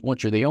contract means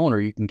once you're the owner,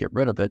 you can get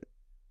rid of it,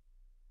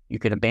 you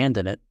can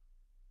abandon it,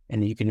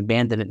 and you can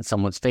abandon it in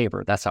someone's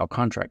favor. That's how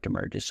contract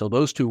emerges. So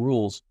those two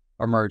rules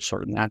emerge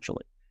sort of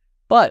naturally.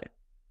 But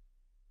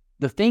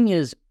the thing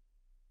is,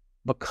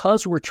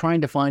 because we're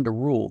trying to find a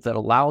rule that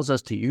allows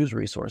us to use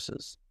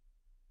resources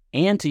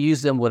and to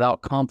use them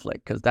without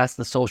conflict, because that's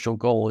the social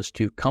goal, is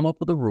to come up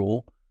with a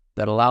rule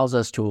that allows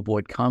us to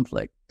avoid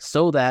conflict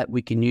so that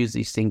we can use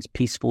these things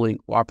peacefully,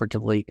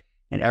 cooperatively,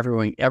 and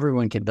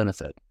everyone can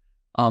benefit.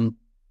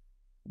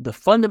 The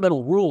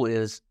fundamental rule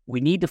is we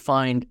need to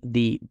find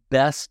the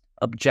best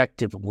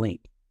objective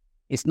link.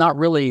 It's not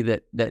really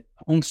that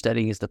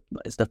homesteading is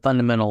the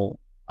fundamental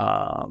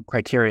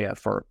criteria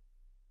for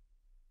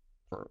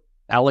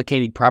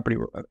allocating property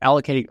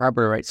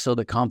rights so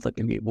that conflict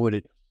can be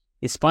avoided.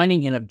 It's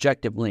finding an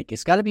objective link.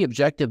 It's got to be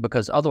objective,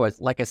 because otherwise,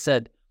 like I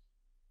said,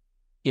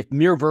 if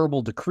mere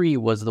verbal decree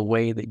was the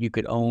way that you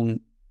could own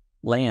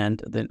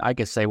land, then I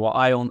could say, well,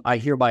 I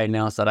hereby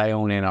announce that I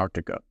own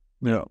Antarctica.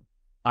 Yeah.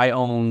 I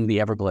own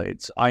the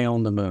Everglades. I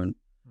own the moon.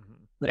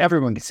 But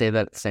everyone can say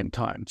that at the same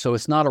time. So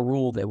it's not a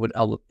rule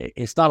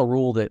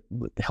that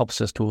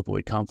helps us to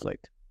avoid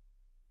conflict.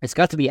 It's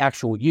got to be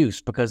actual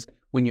use, because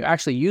when you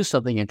actually use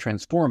something and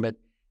transform it,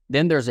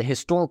 then there's a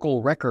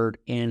historical record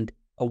and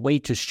a way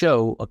to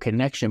show a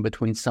connection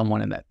between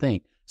someone and that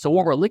thing. So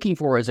what we're looking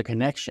for is a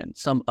connection,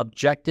 some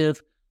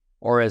objective,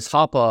 or as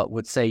Hoppe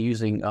would say,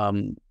 using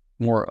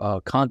more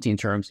Kantian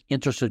terms,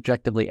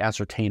 intersubjectively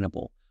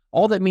ascertainable.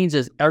 All that means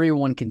is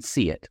everyone can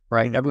see it,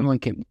 right? Mm-hmm. Everyone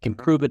can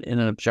prove it in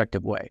an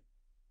objective way.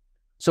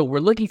 So we're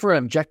looking for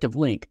an objective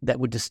link that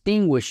would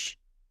distinguish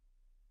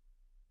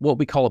what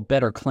we call a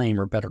better claim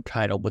or better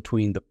title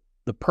between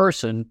the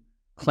person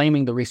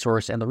claiming the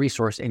resource,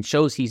 and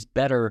shows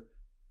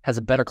has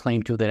a better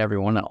claim to it than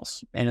everyone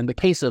else. And in the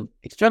case of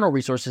external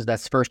resources,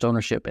 that's first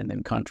ownership and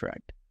then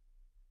contract.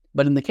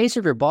 But in the case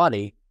of your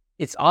body,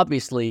 it's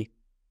obviously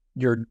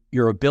your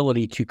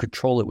ability to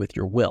control it with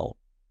your will,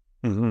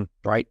 mm-hmm.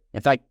 right?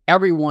 In fact,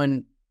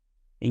 everyone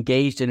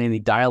engaged in any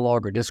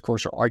dialogue or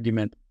discourse or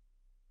argument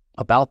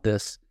about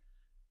this,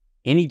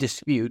 any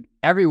dispute,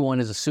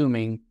 everyone is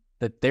assuming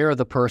that they're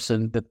the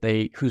person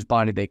whose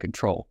body they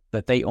control,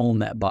 that they own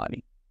that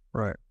body.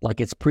 Right.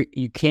 Like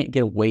you can't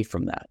get away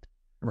from that.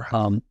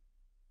 Right.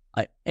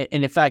 And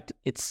in fact,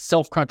 it's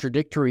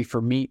self-contradictory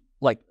for me.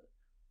 Like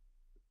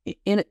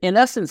in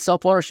essence,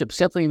 self-ownership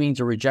simply means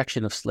a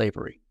rejection of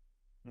slavery,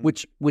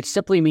 which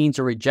simply means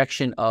a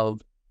rejection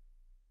of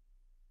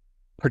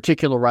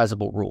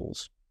particularizable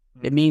rules.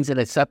 It means an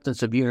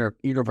acceptance of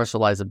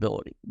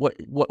universalizability.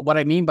 What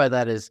I mean by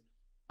that is,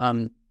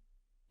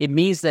 it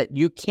means that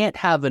you can't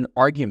have an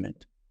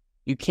argument,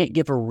 you can't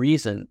give a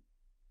reason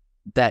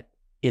that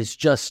is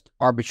just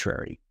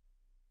arbitrary.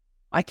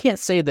 I can't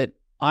say that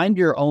I'm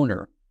your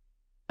owner.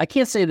 I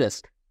can't say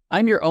this,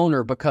 I'm your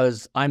owner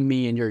because I'm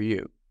me and you're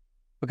you,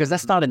 because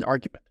that's not an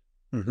argument.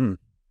 Mm-hmm.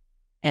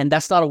 And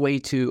that's not a way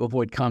to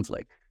avoid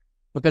conflict.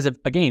 Because if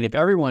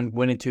everyone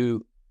went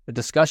into a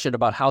discussion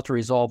about how to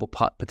resolve a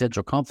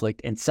potential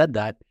conflict and said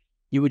that,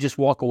 you would just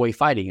walk away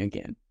fighting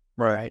again.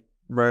 Right.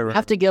 You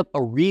have to give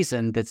a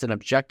reason that's an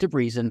objective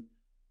reason,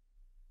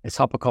 as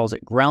Hoppe calls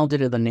it,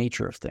 grounded in the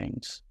nature of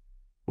things,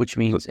 which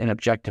means an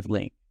objective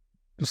link.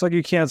 It's like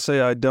you can't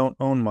say I don't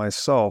own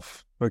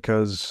myself,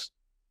 because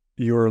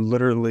you're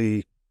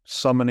literally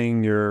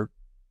summoning your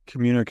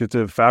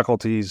communicative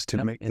faculties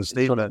to make the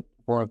statement.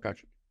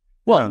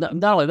 Well,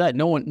 not only that,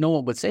 no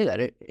one would say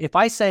that. If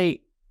I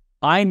say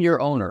I'm your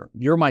owner,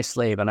 you're my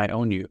slave, and I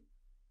own you,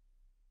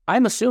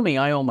 I'm assuming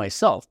I own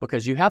myself,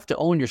 because you have to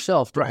own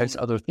yourself to own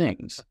other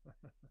things.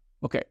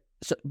 Okay.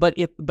 So, but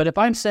if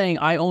I'm saying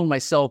I own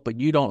myself, but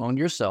you don't own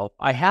yourself,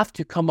 I have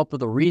to come up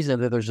with a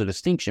reason that there's a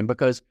distinction,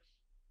 because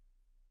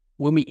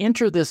when we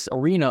enter this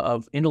arena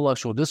of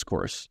intellectual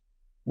discourse,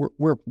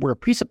 we're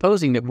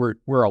presupposing that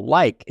we're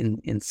alike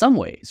in some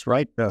ways,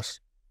 right?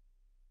 Yes.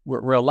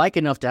 We're alike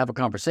enough to have a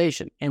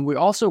conversation, and we're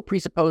also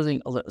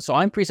presupposing. So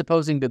I'm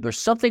presupposing that there's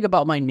something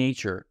about my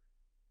nature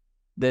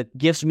that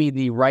gives me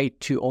the right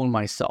to own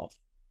myself.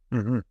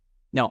 Mm-hmm.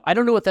 Now, I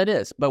don't know what that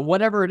is, but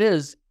whatever it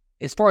is,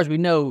 as far as we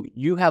know,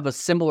 you have a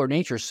similar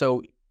nature.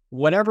 So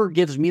whatever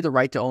gives me the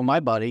right to own my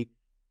body,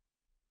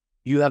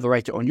 you have the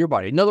right to own your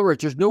body. In other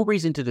words, there's no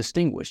reason to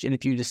distinguish. And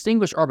if you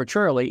distinguish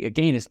arbitrarily,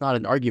 again, it's not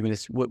an argument.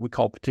 It's what we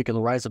call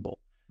particularizable.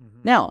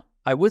 Mm-hmm. Now,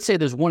 I would say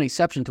there's one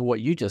exception to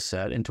what you just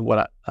said and to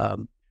what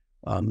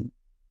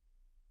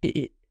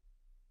it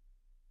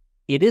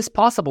is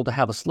possible to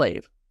have a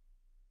slave.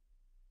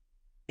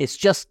 It's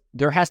just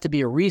there has to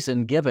be a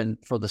reason given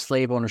for the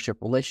slave ownership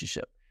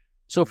relationship.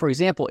 So, for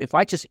example, if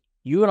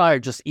you and I are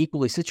just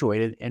equally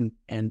situated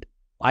and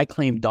I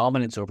claim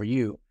dominance over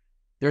you,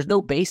 there's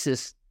no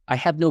basis. I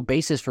have no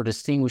basis for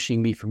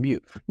distinguishing me from you.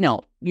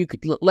 Now, you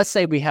could let's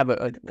say we have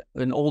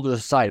an older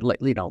society,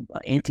 like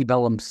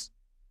antebellum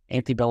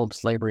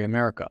slavery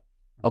America.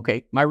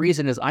 Okay, my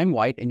reason is I'm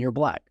white and you're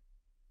black.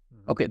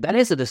 Okay, that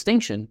is a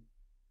distinction,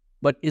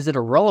 but is it a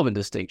relevant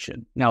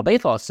distinction? Now, they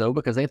thought so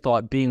because they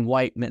thought being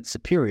white meant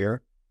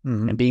superior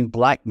and being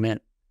black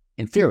meant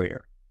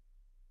inferior.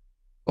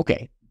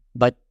 Okay,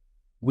 but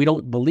we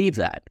don't believe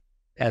that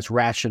as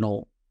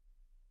rational,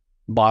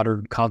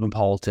 modern,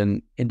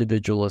 cosmopolitan,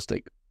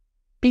 individualistic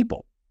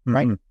people,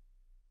 right?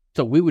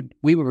 So we would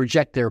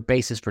reject their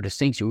basis for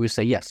distinction. We would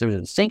say, yes, there's a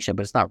distinction,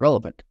 but it's not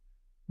relevant.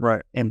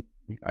 Right. And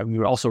we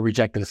would also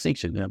reject the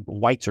distinction.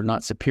 Whites are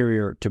not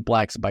superior to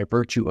blacks by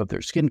virtue of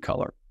their skin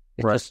color.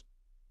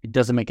 It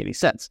doesn't make any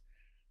sense.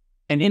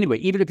 And anyway,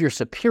 even if you're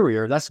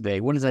superior, that's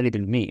vague. What does that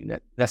even mean?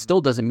 That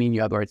still doesn't mean you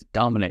have the right to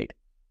dominate.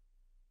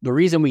 The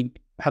reason we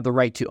have the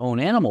right to own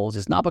animals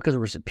is not because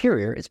we're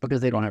superior. It's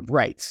because they don't have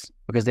rights,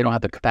 because they don't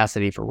have the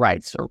capacity for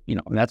rights, or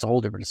and that's a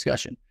whole different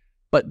discussion.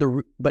 But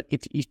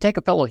if you take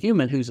a fellow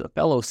human who's a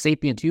fellow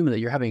sapient human that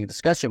you're having a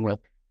discussion with,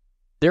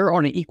 they're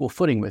on an equal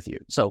footing with you.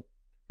 So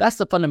that's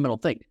the fundamental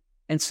thing.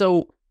 And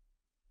so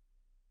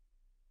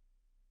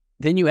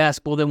then you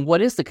ask, well, then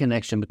what is the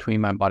connection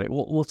between my body?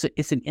 Well,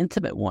 it's an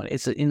intimate one.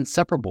 It's an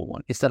inseparable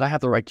one. It's that I have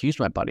the right to use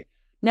my body.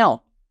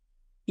 Now,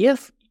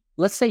 if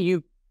let's say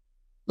you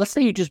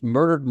just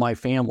murdered my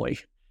family,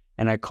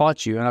 and I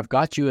caught you, and I've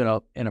got you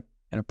in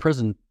a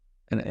prison,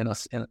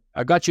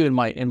 I got you in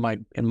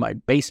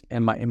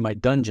my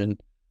dungeon,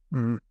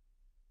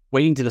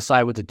 waiting to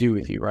decide what to do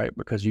with you, right?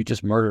 Because you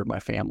just murdered my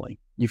family.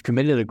 You've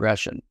committed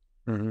aggression,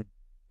 and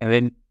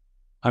then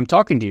I'm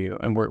talking to you,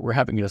 and we're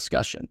having a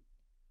discussion.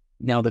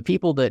 Now, the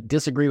people that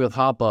disagree with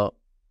Hoppe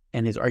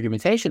and his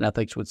argumentation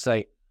ethics would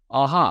say,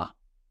 "Aha,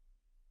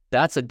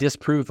 that's a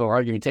disproof of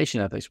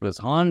argumentation ethics." Because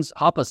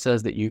Hoppe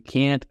says that you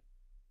can't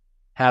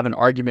have an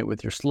argument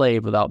with your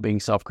slave without being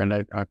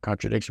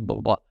self-contradiction, blah,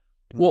 blah, blah.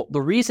 Well,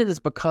 the reason is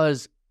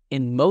because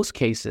in most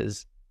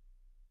cases,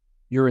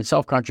 you're in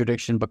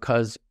self-contradiction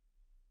because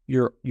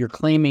you're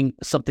claiming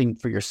something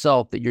for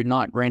yourself that you're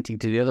not granting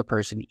to the other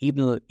person,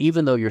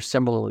 even though you're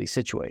similarly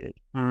situated.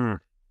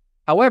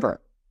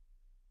 However,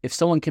 if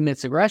someone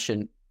commits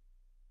aggression,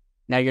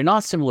 now you're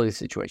not similarly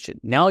situated.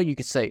 Now you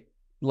could say,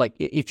 like,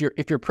 if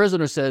your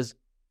prisoner says,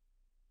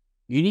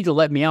 you need to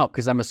let me out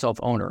because I'm a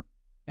self-owner.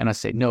 And I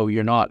say, no,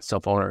 you're not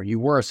self-owner. You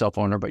were a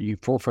self-owner, but you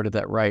forfeited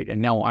that right,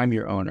 and now I'm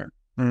your owner.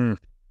 And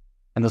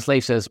the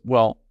slave says,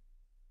 well,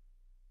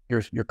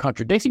 you're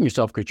contradicting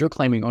yourself because you're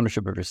claiming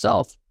ownership of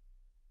yourself,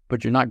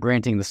 but you're not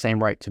granting the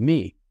same right to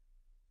me.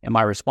 And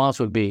my response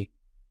would be,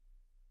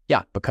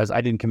 yeah, because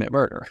I didn't commit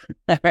murder.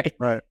 Right?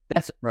 Right.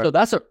 So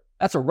that's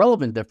a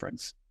relevant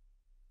difference.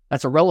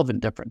 That's a relevant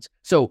difference.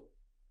 So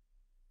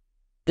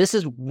this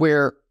is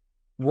where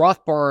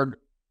Rothbard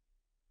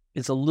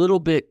is a little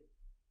bit,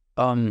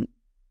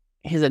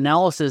 his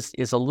analysis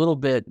is a little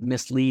bit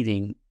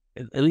misleading,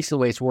 at least the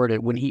way it's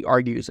worded, when he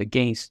argues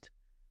against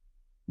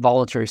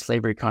voluntary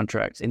slavery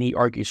contracts, and he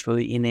argues for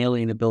the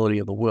inalienability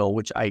of the will,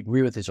 which I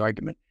agree with his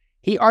argument.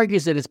 He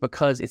argues that it's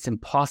because it's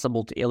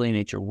impossible to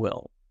alienate your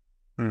will.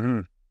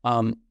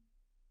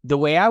 The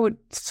way I would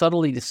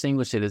subtly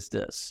distinguish it is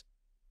this.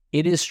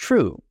 It is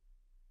true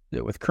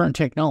that with current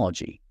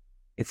technology,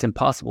 it's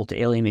impossible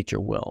to alienate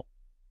your will.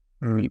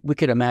 We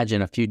could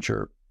imagine a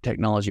future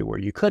technology where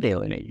you could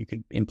alienate. You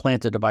could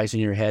implant a device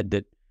in your head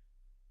that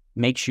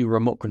makes you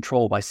remote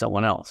control by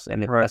someone else,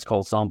 and that's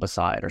called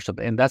zombicide or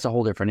something, and that's a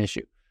whole different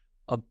issue.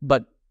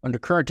 But under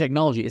current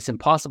technology, it's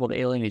impossible to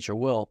alienate your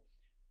will,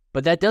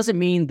 but that doesn't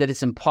mean that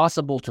it's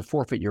impossible to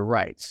forfeit your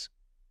rights.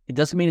 It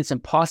doesn't mean it's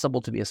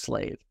impossible to be a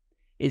slave.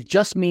 It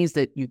just means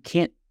that you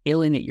can't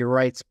alienate your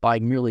rights by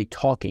merely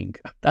talking.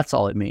 That's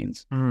all it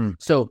means.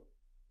 So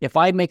if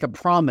I make a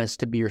promise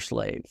to be your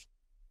slave,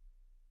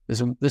 this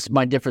is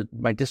my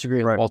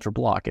disagreement with Walter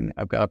Block, and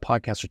I've got a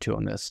podcast or two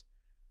on this.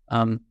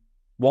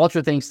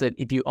 Walter thinks that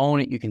if you own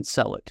it, you can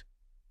sell it,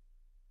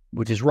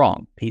 which is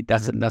wrong.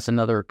 That's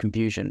another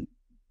confusion,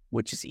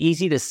 which is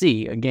easy to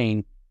see,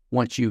 again,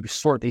 once you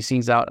sort these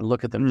things out and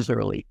look at them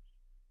clearly.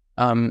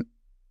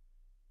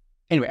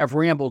 Anyway, I've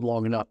rambled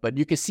long enough, but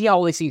you can see how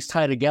all these things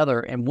tie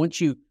together, and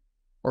once you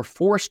are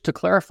forced to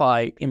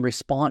clarify in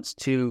response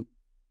to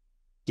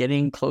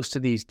getting close to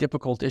these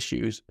difficult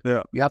issues,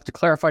 you have to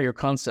clarify your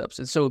concepts.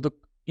 And so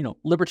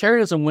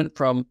libertarianism went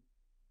from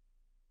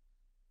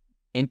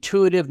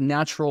intuitive,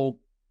 natural,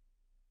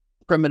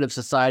 primitive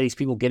societies,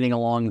 people getting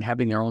along and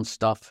having their own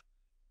stuff,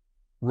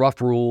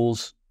 rough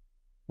rules,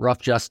 rough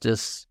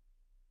justice,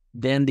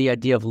 then the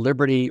idea of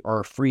liberty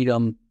or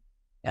freedom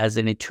as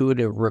an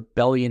intuitive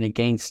rebellion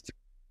against,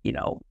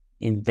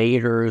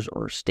 invaders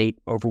or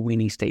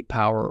overweening state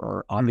power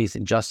or obvious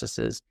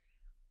injustices,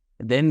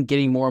 then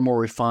getting more and more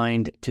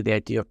refined to the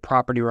idea of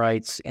property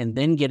rights, and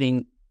then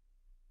getting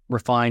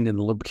refined in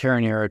the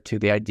libertarian era to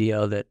the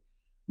idea that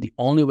the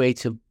only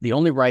rights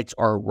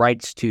are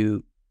rights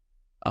to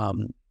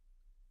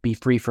be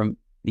free from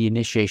the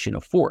initiation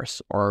of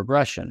force or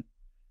aggression.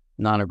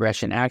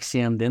 Non-aggression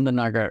axiom, then the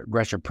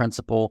non-aggression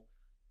principle,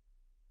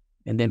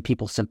 And then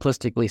people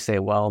simplistically say,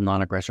 well,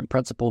 non-aggression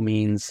principle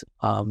means,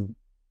 oh,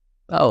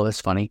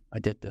 that's funny. I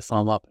did this.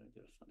 I'm up.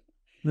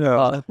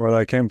 Yeah, where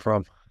that came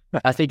from.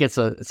 I think it's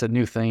a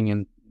new thing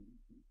in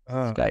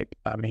Skype.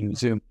 I mean,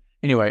 Zoom.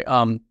 Anyway,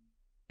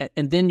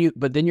 and then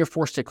you're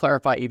forced to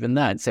clarify even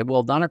that and say,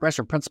 well,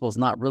 non-aggression principle is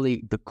not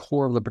really the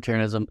core of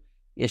libertarianism.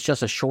 It's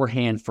just a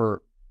shorthand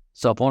for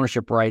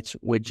self-ownership rights,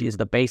 which is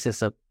the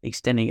basis of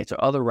extending it to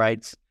other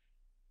rights.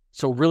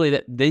 So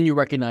really, then you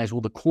recognize,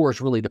 well, the core is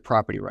really the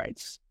property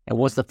rights. And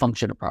what's the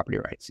function of property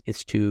rights?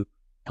 It's to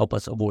help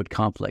us avoid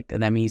conflict.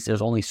 And that means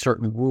there's only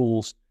certain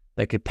rules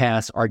that could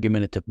pass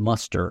argumentative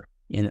muster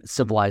in a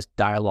civilized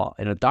dialogue.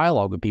 In a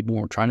dialogue with people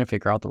who are trying to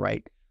figure out the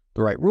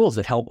right rules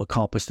that help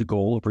accomplish the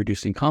goal of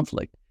reducing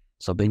conflict.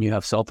 So then you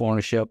have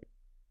self-ownership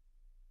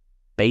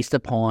based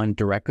upon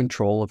direct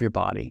control of your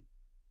body,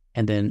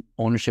 and then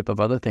ownership of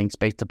other things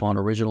based upon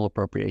original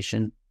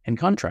appropriation and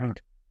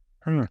contract.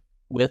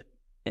 With,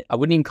 I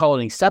wouldn't even call it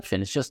an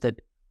exception. It's just that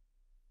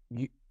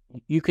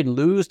you can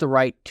lose the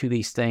right to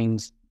these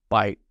things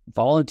by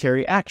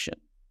voluntary action,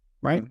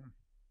 right?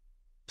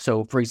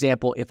 So, for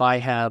example, if I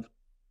have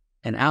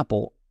an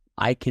apple,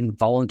 I can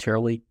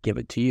voluntarily give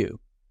it to you.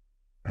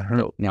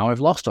 So now I've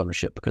lost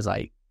ownership because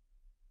I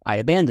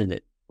abandoned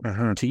it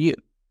to you.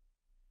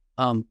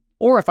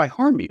 Or if I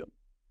harm you,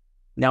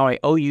 now I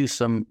owe you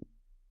some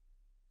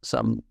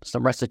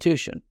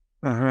restitution.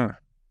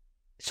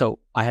 So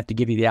I have to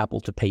give you the apple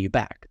to pay you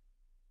back.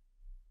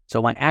 So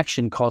my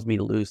action caused me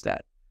to lose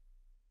that.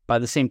 By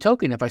the same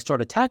token, if I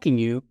start attacking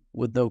you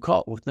with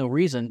no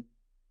reason,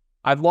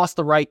 I've lost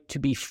the right to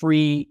be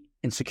free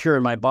and secure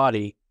in my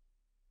body.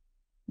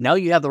 Now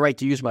you have the right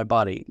to use my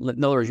body.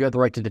 In other words, you have the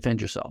right to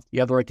defend yourself. You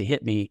have the right to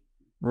hit me,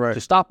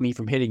 to stop me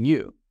from hitting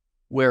you.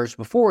 Whereas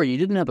before, you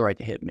didn't have the right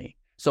to hit me.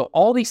 So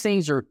all these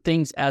things are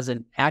things as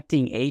an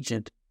acting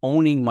agent,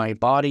 owning my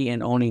body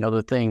and owning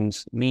other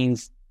things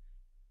means,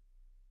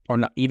 or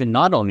not even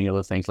not owning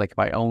other things. Like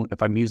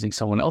if I'm using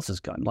someone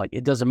else's gun, like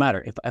it doesn't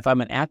matter. If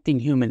I'm an acting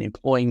human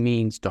employing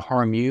means to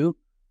harm you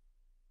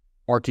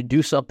or to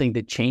do something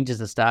that changes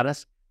the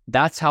status,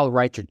 that's how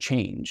rights are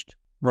changed.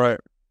 Right.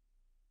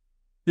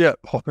 Yeah.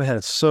 Oh man,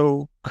 it's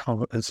so.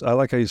 I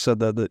like how you said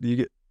that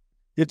you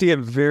have to get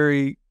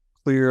very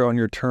clear on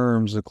your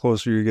terms the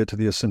closer you get to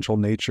the essential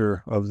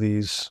nature of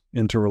these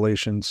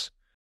interrelations.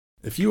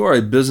 If you are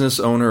a business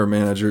owner or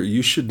manager,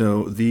 you should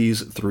know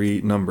these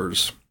three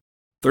numbers: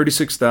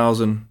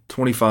 36,000,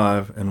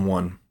 25, and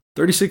 1.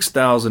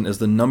 36,000 is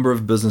the number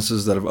of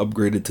businesses that have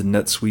upgraded to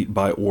NetSuite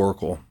by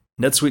Oracle.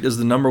 NetSuite is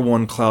the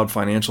 #1 cloud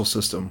financial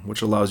system,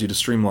 which allows you to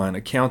streamline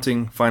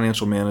accounting,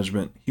 financial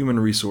management, human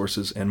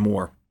resources, and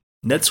more.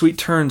 NetSuite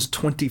turns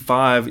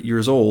 25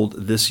 years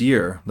old this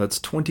year. That's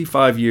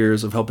 25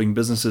 years of helping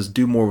businesses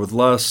do more with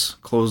less,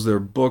 close their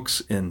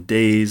books in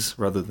days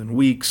rather than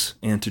weeks,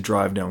 and to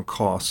drive down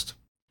cost.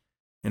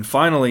 And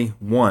finally,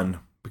 1,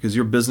 because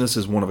your business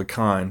is one of a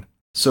kind.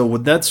 So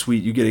with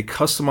NetSuite, you get a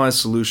customized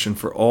solution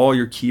for all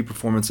your key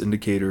performance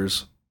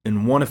indicators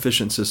in one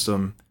efficient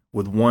system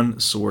with one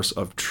source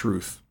of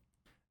truth.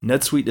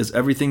 NetSuite is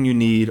everything you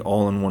need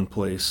all in one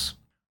place.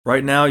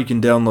 Right now, you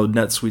can download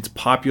NetSuite's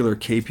popular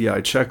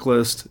KPI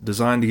checklist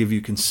designed to give you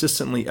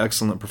consistently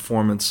excellent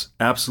performance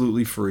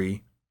absolutely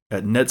free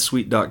at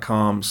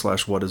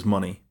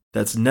netsuite.com/whatismoney.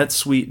 That's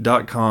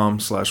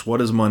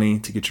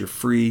netsuite.com/whatismoney to get your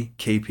free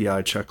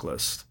KPI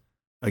checklist.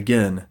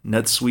 Again,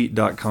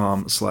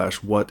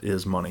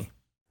 netsuite.com/whatismoney.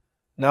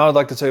 Now I'd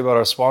like to tell you about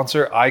our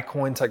sponsor,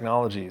 iCoin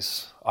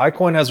Technologies.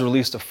 iCoin has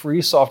released a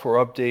free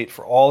software update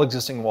for all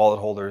existing wallet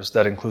holders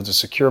that includes a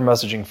secure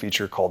messaging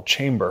feature called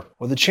Chamber.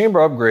 With the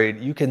Chamber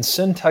upgrade, you can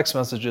send text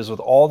messages with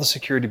all the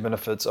security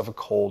benefits of a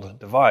cold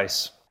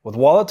device. With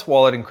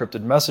wallet-to-wallet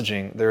encrypted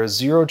messaging, there is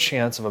zero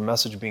chance of a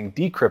message being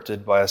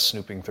decrypted by a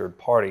snooping third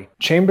party.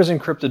 Chamber's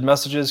encrypted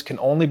messages can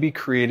only be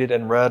created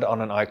and read on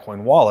an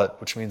iCoin wallet,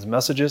 which means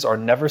messages are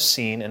never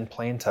seen in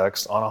plain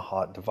text on a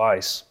hot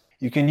device.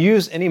 You can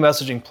use any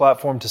messaging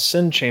platform to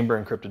send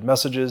Chamber encrypted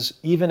messages.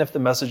 Even if the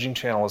messaging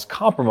channel is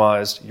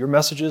compromised, your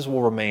messages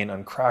will remain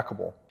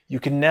uncrackable. You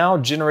can now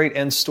generate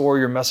and store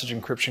your message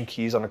encryption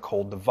keys on a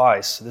cold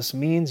device. This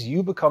means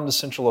you become the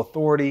central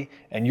authority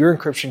and your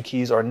encryption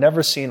keys are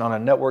never seen on a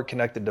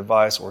network-connected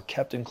device or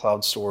kept in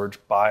cloud storage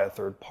by a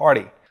third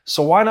party.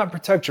 So why not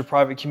protect your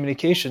private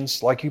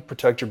communications like you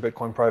protect your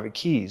Bitcoin private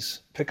keys?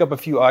 Pick up a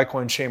few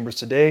iCoin Chambers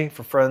today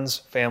for friends,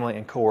 family,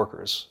 and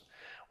coworkers.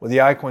 With the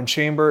iCoin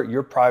Chamber,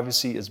 your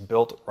privacy is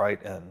built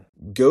right in.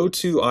 Go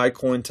to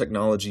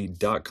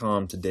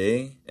iCoinTechnology.com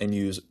today and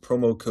use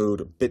promo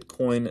code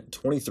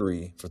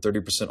Bitcoin23 for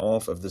 30%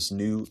 off of this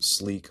new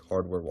sleek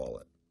hardware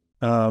wallet.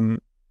 And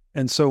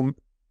so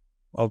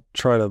I'll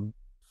try to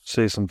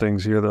say some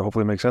things here that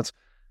hopefully make sense.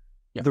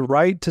 Yeah. The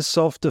right to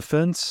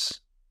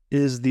self-defense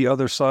is the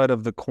other side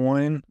of the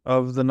coin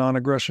of the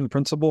non-aggression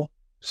principle,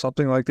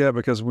 something like that,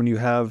 because when you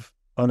have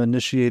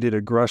uninitiated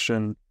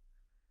aggression,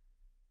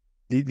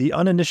 the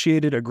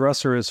uninitiated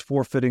aggressor is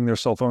forfeiting their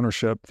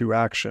self-ownership through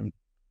action.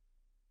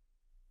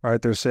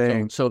 right? They're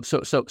saying So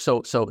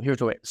here's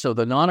the way. So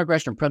the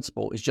non-aggression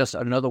principle is just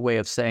another way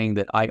of saying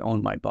that I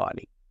own my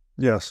body.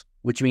 yes,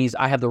 Which means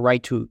I have the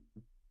right to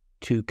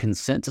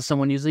consent to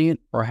someone using it,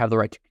 or have the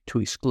right to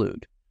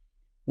exclude.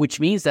 Which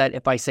means that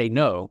if I say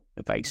no,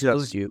 if I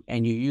exclude you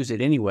and you use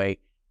it anyway,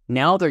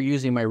 now they're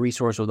using my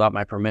resource without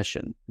my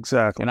permission.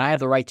 exactly. And I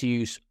have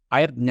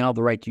now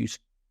the right to use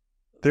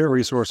their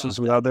resources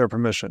without their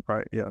permission,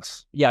 right?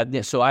 Yes. Yeah.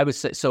 So I would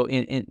say, so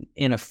in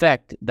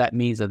effect, that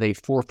means that they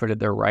forfeited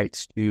their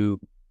rights to,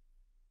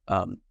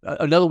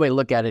 another way to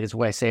look at it is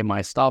what I say in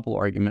my estoppel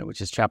argument, which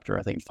is chapter,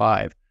 I think,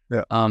 5.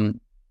 Yeah.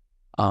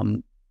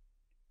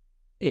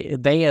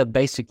 They have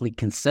basically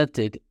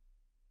consented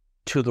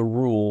to the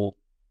rule.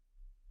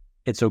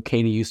 It's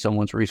okay to use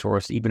someone's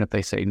resource, even if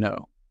they say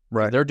no.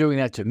 Right. They're doing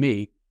that to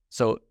me.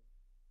 So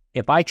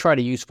if I try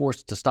to use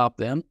force to stop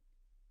them,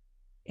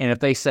 and if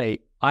they say,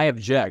 I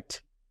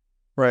object.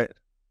 Right.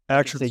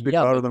 Actions speak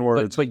louder than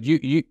words. But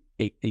you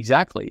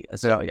exactly.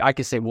 So I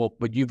could say, well,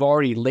 but you've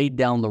already laid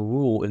down the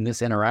rule in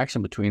this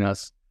interaction between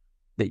us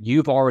that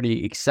you've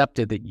already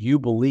accepted that you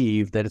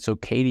believe that it's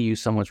okay to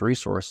use someone's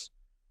resource,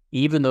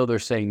 even though they're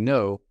saying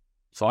no.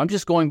 So I'm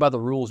just going by the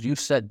rules you've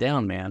set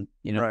down, man.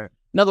 You know, right.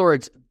 In other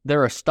words,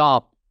 they're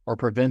stopped or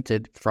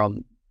prevented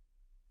from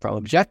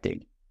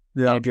objecting.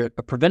 Yeah. And if you're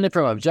prevented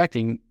from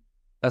objecting,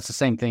 that's the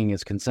same thing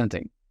as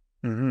consenting.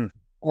 Mm-hmm.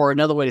 Or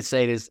another way to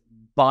say it is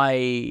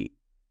by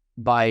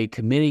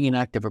committing an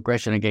act of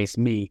aggression against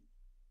me,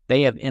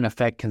 they have in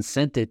effect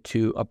consented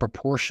to a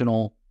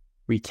proportional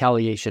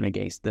retaliation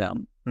against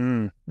them.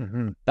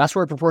 Mm-hmm. That's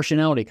where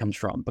proportionality comes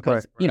from.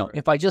 Because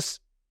if I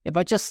just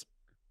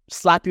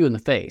slap you in the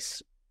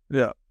face,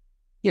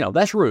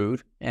 that's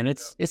rude and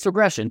it's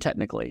aggression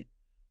technically.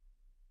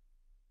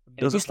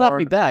 If you slap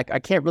me back, I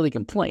can't really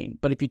complain.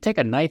 But if you take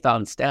a knife out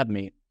and stab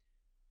me,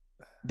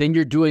 then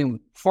you're doing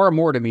far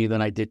more to me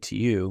than I did to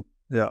you.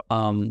 Yeah.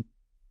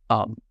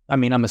 I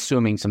mean, I'm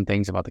assuming some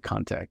things about the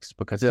context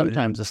because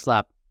sometimes a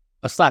slap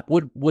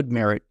would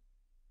merit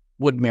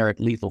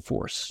lethal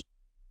force.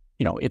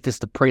 You know, if it's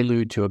the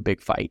prelude to a big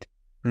fight,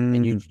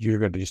 and you're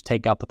going to just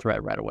take out the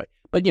threat right away.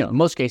 But in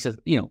most cases,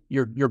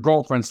 your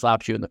girlfriend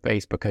slaps you in the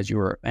face because you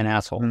were an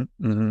asshole.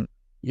 Mm-hmm.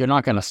 You're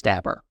not going to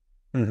stab her,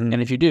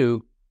 and if you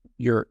do,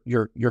 you're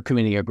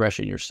committing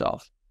aggression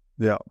yourself.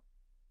 Yeah.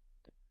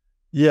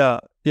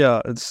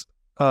 It's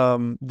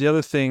the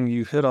other thing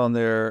you hit on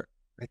there.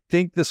 I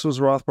think this was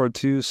Rothbard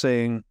too,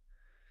 saying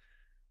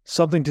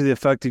something to the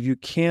effect of you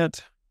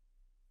can't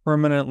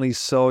permanently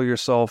sell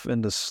yourself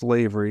into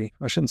slavery.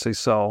 I shouldn't say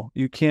sell.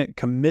 You can't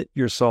commit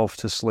yourself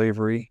to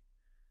slavery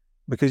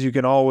because you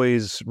can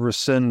always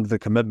rescind the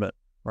commitment,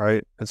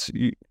 right?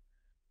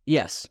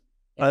 Yes.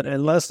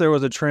 Unless there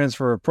was a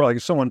transfer of, like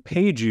if someone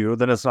paid you,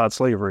 then it's not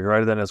slavery,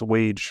 right? Then it's a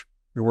wage.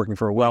 You're working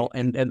for a wage. Well,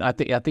 and I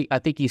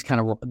think he's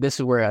kind of, this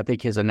is where I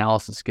think his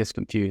analysis gets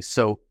confused.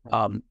 So,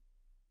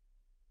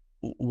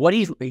 what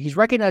he's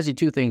recognizing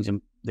two things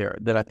in there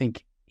that I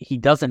think he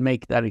doesn't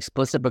make that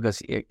explicit because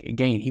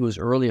again, he was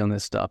early on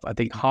this stuff. I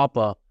think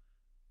Hoppe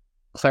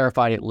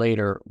clarified it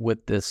later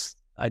with this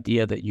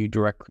idea that you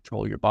direct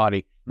control your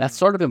body. That's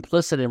sort of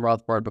implicit in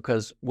Rothbard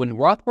because when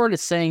Rothbard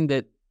is saying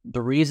that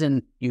the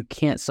reason you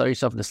can't sell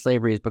yourself into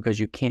slavery is because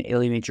you can't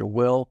alienate your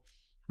will,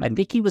 I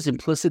think he was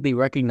implicitly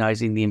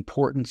recognizing the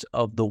importance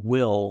of the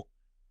will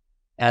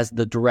as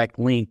the direct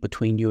link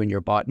between you and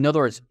your body. In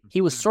other words,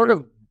 he was sort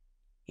of,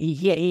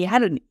 he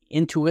had an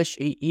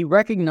intuition. He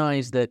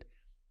recognized that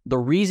the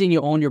reason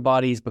you own your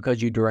body is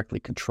because you directly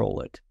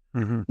control it.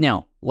 Mm-hmm.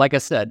 Now, like I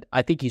said,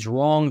 I think he's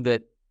wrong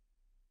that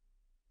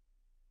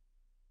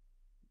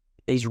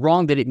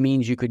it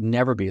means you could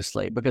never be a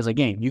slave because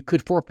again, you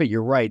could forfeit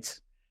your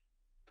rights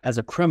as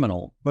a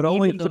criminal, but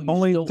only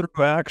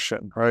through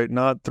action, right?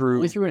 Not through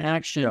only through an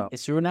action. Yeah.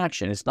 It's through an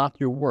action. It's not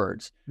through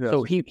words. Yes.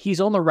 So he's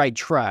on the right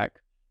track.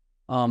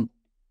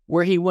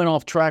 Where he went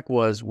off track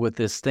was with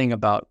this thing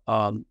about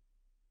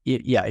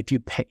if you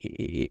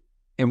pay,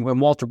 and when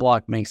Walter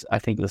Block makes, I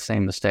think, the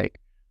same mistake.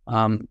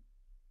 The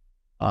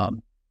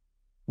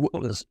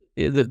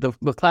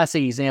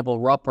classic example,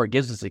 Rothbard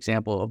gives this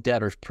example of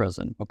debtor's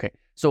prison. Okay,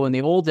 so in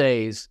the old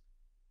days.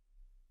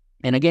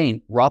 And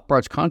again,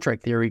 Rothbard's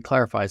contract theory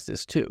clarifies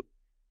this too.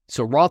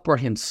 So Rothbard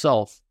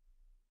himself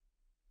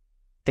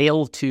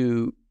failed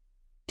to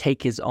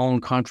take his own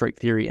contract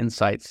theory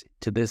insights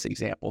to this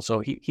example.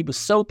 So he was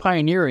so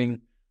pioneering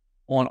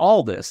on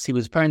all this. He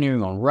was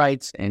pioneering on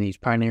rights and he's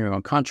pioneering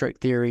on contract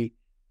theory,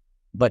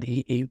 but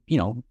he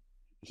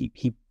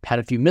had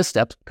a few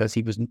missteps because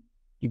he was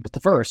the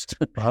first.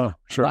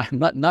 Sure. I'm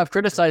not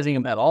criticizing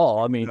him at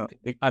all. I mean,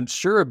 I'm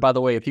sure, by the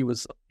way, if he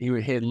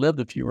had lived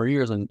a few more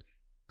years and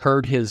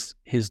heard his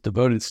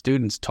devoted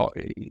students tell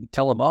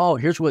him, oh,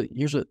 here's what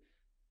you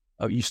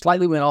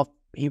slightly went off.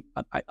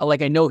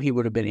 I know he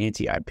would have been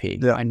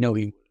anti-IP. Yeah. I know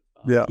he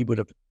would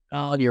have.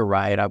 Oh, you're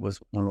right. I was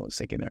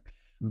thinking there.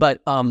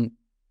 But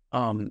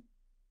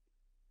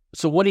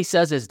so what he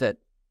says is that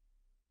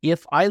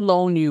if I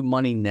loan you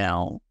money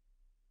now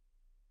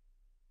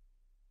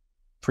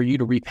for you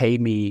to repay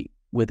me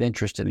with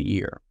interest in a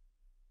year,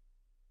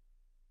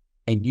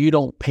 and you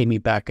don't pay me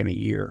back in a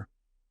year,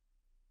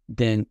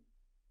 then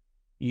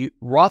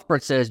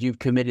Rothbard says you've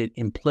committed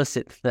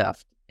implicit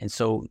theft. And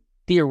so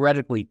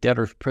theoretically,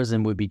 debtor's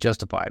prison would be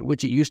justified,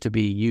 which it used to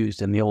be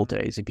used in the old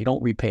days. If you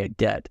don't repay a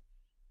debt,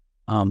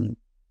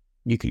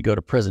 you could go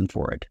to prison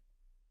for it.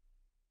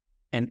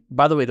 And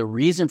by the way, the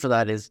reason for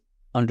that is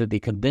under the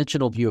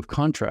conventional view of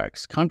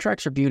contracts.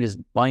 Contracts are viewed as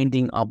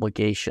binding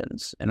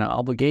obligations, and an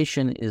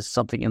obligation is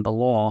something in the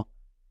law.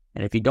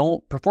 And if you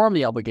don't perform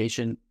the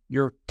obligation,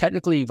 you're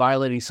technically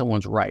violating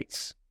someone's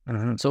rights.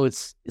 So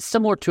it's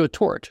similar to a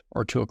tort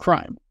or to a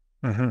crime.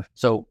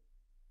 So,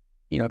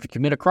 if you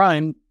commit a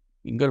crime,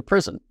 you can go to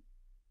prison.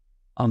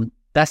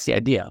 That's the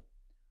idea.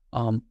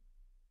 And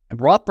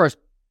Rothbard's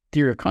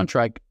theory of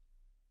contract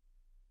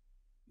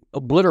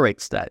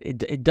obliterates that.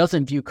 It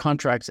doesn't view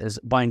contracts as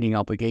binding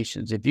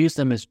obligations. It views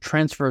them as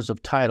transfers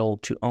of title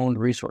to owned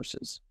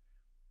resources,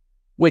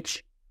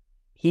 which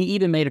he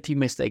even made a few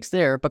mistakes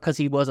there because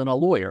he wasn't a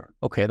lawyer.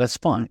 Okay, that's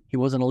fine. He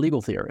wasn't a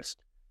legal theorist.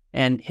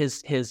 And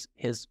his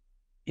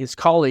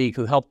colleague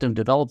who helped him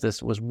develop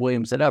this was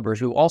Williams and Evers,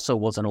 who also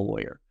wasn't a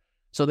lawyer.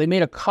 So they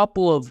made a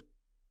couple of,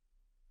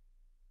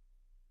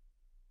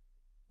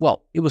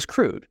 it was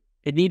crude.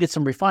 It needed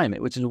some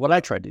refinement, which is what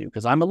I tried to do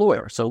because I'm a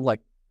lawyer. So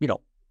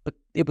but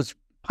it was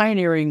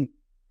pioneering,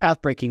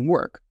 path-breaking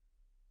work.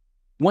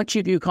 Once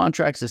you view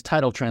contracts as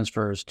title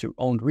transfers to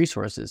owned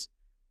resources,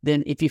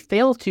 then if you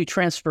fail to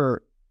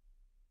transfer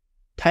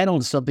title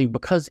to something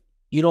because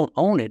you don't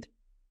own it,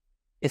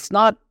 it's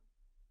not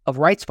a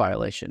rights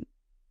violation.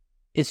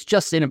 It's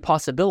just an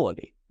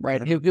impossibility,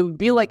 right? It would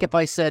be like if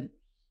I said,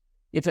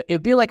 if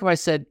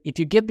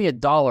you give me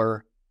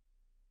 $1,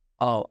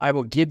 I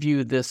will give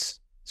you this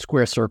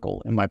square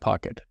circle in my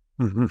pocket.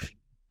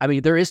 I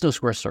mean, there is no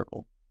square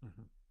circle.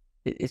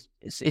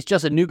 It's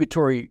just a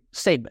nugatory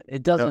statement.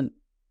 It doesn't,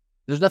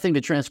 there's nothing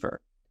to transfer.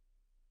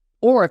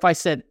 Or if I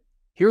said,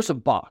 here's a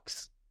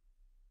box.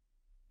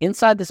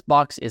 Inside this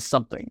box is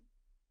something.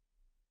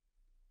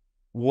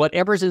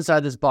 Whatever's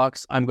inside this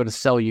box, I'm going to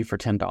sell you for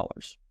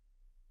 $10.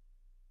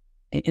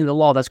 In the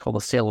law, that's called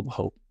a sale of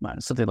hope,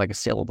 something like a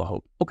sale of the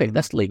hope. Okay,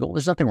 that's legal.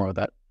 There's nothing wrong with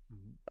that.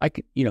 I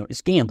could,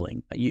 it's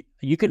gambling.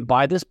 You could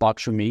buy this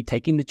box from me,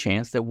 taking the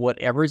chance that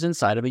whatever's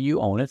inside of it, you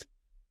own it.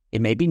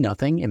 It may be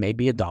nothing. It may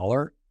be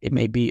 $1. It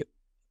may be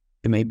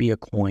a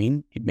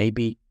coin. It may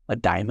be a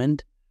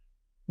diamond.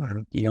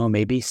 It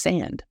may be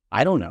sand.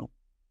 I don't know.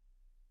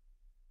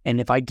 And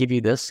if I give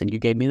you this and you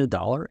gave me the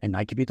 $1 and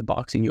I give you the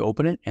box and you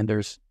open it and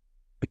there's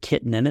a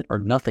kitten in it or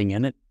nothing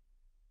in it,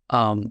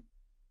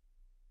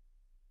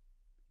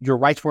 your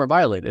rights weren't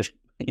violated,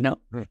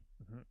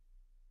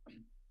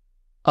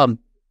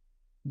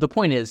 The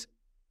point is,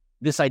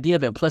 this idea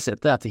of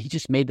implicit theft, he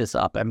just made this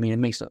up. I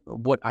mean,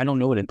 I don't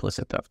know what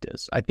implicit theft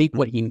is. I think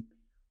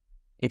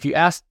if you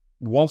ask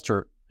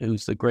Walter,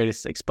 who's the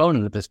greatest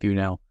exponent of this view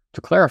now,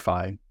 to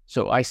clarify,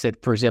 so I said,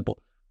 for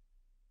example,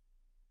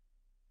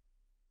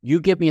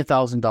 you give me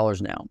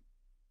 $1,000 now.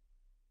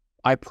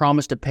 I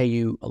promise to pay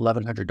you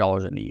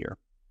 $1,100 in a year.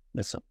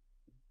 That's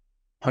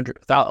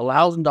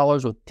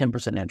 $1,000 with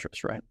 10%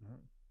 interest, right?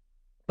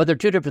 But they're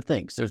two different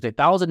things. There's the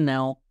 $1,000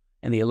 now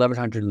and the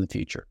 $1,100 in the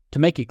future. To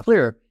make it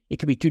clear, it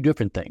could be two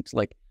different things.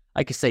 Like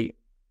I could say,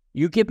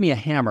 you give me a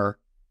hammer,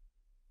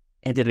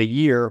 and in a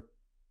year,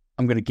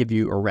 I'm going to give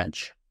you a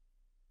wrench.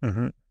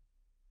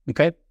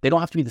 Okay? They don't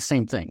have to be the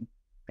same thing.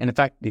 And in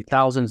fact, the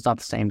 1,000 is not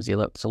the same as the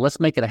 11. So let's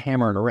make it a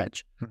hammer and a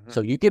wrench.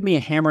 So you give me a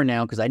hammer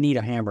now because I need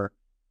a hammer.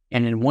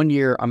 And in 1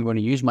 year, I'm going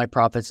to use my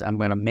profits. I'm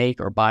going to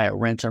make or buy a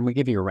wrench. I'm going to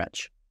give you a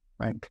wrench,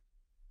 right?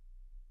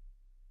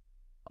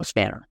 A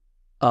spanner.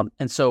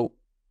 And so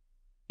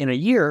in a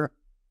year,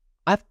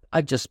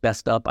 I've just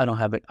messed up. I don't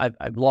have it.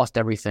 I've lost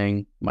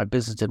everything. My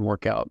business didn't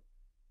work out.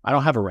 I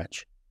don't have a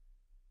wrench.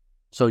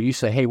 So you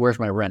say, hey, where's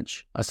my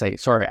wrench? I say,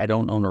 sorry, I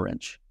don't own a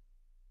wrench.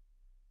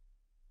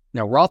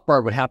 Now,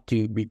 Rothbard would have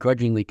to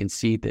begrudgingly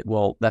concede that,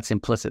 well, that's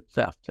implicit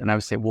theft. And I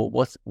would say, well,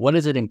 what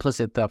is it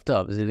implicit theft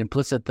of? Is it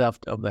implicit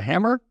theft of the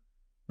hammer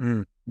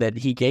that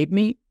he gave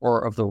me or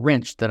of the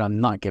wrench that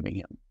I'm not giving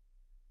him?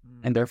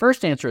 And their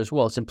first answer is,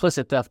 well, it's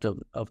implicit theft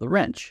of the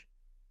wrench.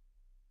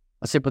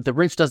 I said, but the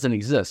wrench doesn't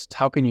exist.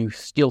 How can you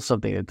steal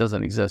something that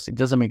doesn't exist? It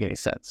doesn't make any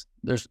sense.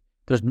 There's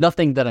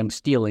nothing that I'm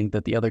stealing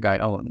that the other guy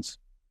owns.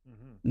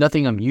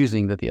 Nothing I'm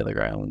using that the other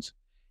guy owns.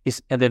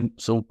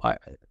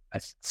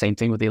 Same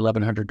thing with the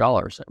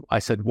 $1,100. I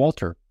said,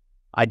 Walter,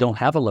 I don't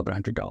have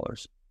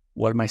 $1,100.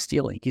 What am I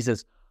stealing? He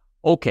says,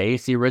 okay,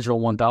 it's the original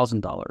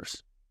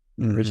 $1,000,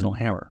 the original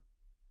hammer.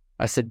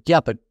 I said,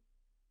 yeah, but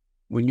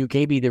when you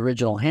gave me the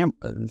original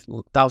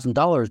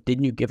 $1,000,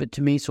 didn't you give it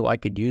to me so I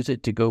could use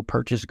it to go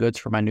purchase goods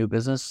for my new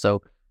business?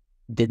 So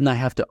didn't I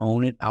have to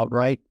own it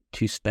outright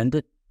to spend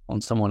it on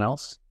someone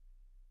else?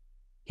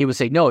 He would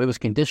say, no, it was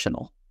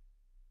conditional.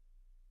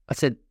 I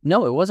said,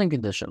 no, it wasn't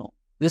conditional.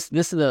 This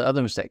is the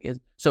other mistake.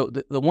 So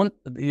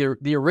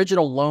the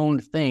original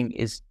loaned thing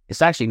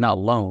it's actually not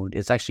loaned.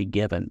 It's actually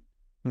given,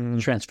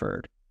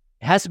 transferred.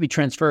 It has to be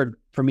transferred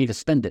for me to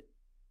spend it.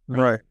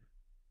 Right.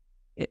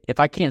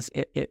 If I can't,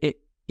 if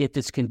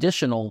it's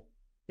conditional,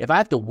 If I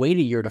have to wait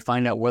a year to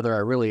find out whether I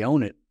really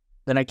own it,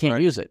 then I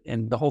can't use it.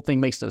 And the whole thing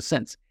makes no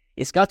sense.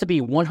 It's got to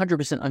be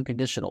 100%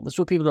 unconditional. This is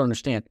what people don't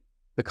understand.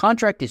 The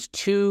contract is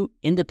two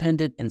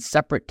independent and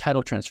separate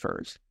title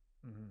transfers.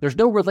 There's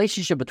no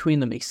relationship between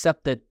them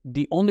except that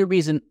the only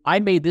reason I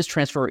made this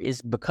transfer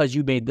is because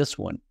you made this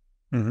one.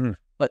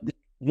 But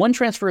one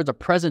transfer is a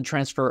present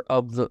transfer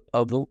of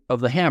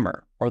the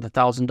hammer or the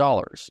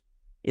 $1,000.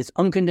 It's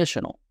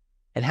unconditional.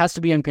 It has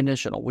to be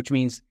unconditional, which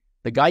means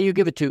the guy you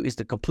give it to is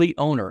the complete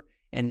owner,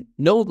 and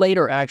no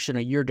later action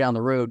a year down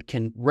the road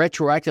can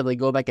retroactively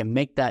go back and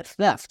make that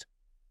theft.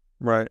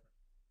 Right.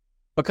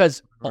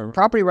 Because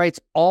property rights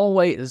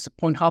always, this is a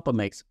point Hoppe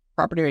makes,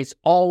 property rights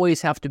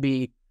always have to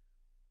be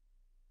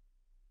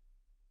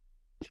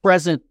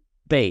present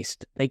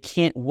based. They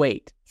can't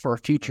wait for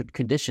future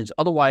conditions.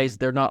 Otherwise,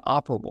 they're not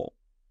operable.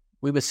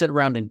 We would sit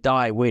around and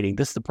die waiting.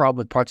 This is the problem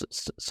with parts of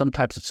some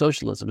types of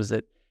socialism, is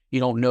that you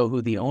don't know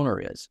who the owner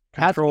is.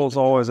 Control is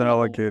always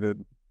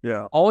allocated.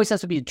 Yeah. Always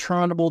has to be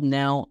determinable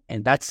now,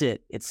 and that's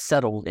it. It's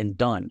settled and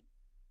done.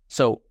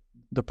 So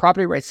the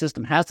property rights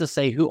system has to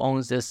say who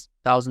owns this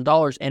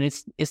 $1,000, and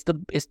it's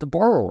the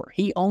borrower.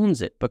 He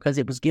owns it because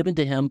it was given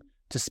to him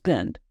to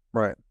spend.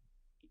 Right.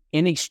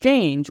 In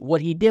exchange,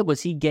 what he did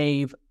was he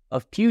gave a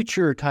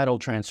future title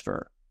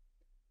transfer.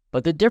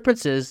 But the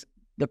difference is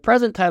the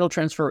present title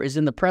transfer is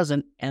in the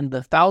present, and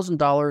the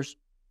 $1,000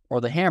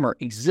 or the hammer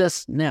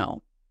exists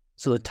now.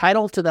 So the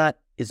title to that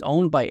is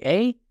owned by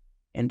A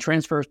and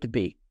transfers to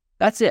B.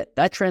 That's it.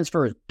 That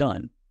transfer is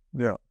done.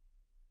 Yeah.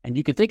 And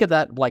you can think of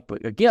that like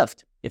a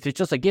gift. If it's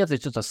just a gift,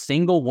 it's just a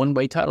single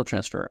one-way title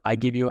transfer. I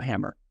give you a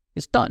hammer.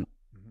 It's done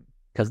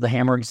because the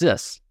hammer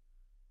exists.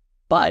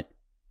 But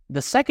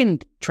the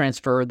second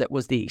transfer that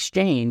was the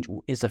exchange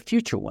is a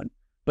future one.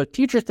 But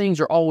future things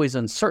are always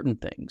uncertain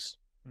things.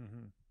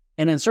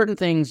 And uncertain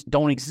things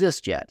don't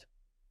exist yet.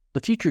 The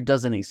future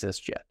doesn't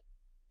exist yet.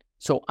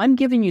 So I'm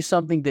giving you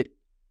something that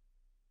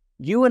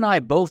you and I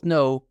both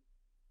know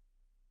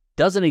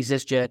doesn't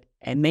exist yet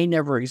and may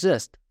never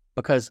exist,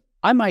 because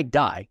I might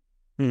die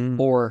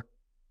or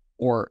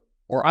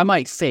I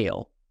might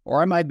fail,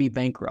 or I might be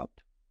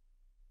bankrupt,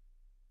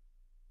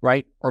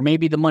 right? Or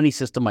maybe the money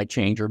system might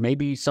change, or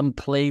maybe some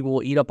plague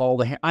will eat up all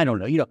the I don't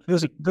know.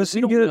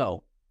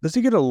 Does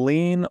he get a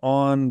lien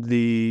on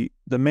the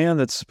man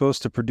that's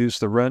supposed to produce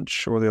the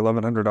wrench or the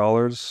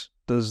 $1,100?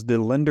 Does the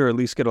lender at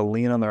least get a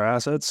lien on their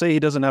assets? Say he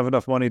doesn't have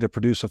enough money to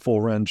produce a full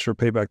wrench or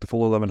pay back the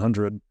full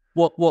 $1,100.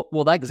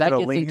 Well,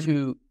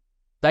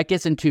 that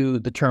gets into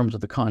the terms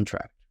of the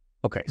contract.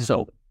 Okay,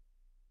 so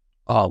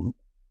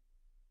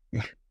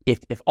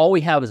if all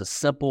we have is a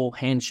simple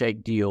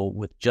handshake deal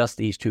with just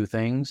these two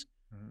things,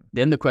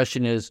 then the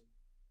question is,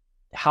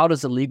 how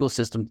does the legal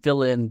system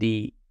fill in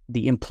the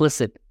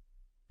implicit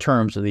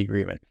terms of the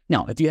agreement?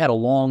 Now, if you had a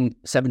long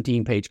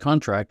 17-page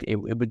contract, it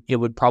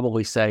would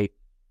probably say,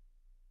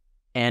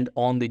 and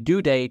on the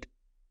due date,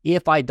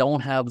 if I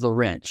don't have the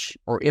wrench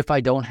or if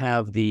I don't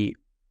have the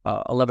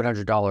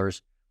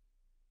 $1,100,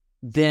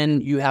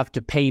 then you have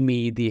to pay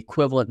me the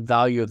equivalent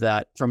value of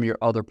that from your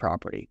other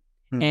property.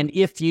 And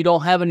if you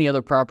don't have any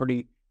other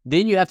property,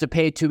 then you have to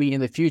pay it to me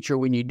in the future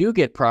when you do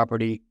get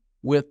property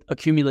with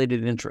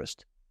accumulated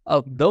interest.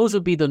 Those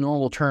would be the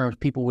normal terms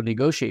people would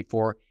negotiate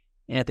for.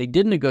 And if they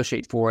didn't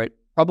negotiate for it,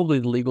 probably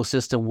the legal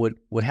system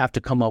would have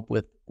to come up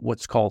with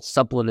what's called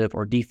suppletive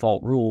or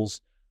default rules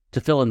to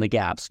fill in the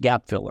gaps,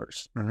 gap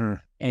fillers.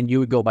 And you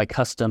would go by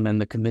custom and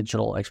the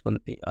conventional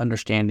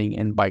understanding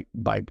and by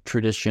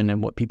tradition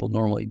and what people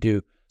normally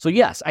do. So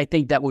yes, I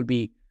think that would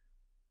be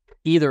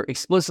either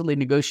explicitly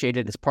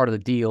negotiated as part of the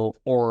deal,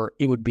 or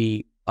it would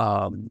be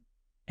an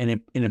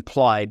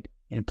implied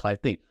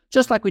thing.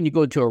 Just like when you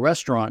go to a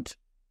restaurant,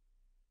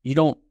 you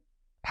don't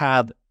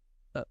have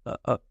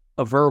a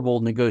verbal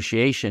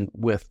negotiation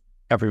with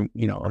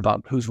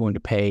about who's going to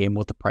pay and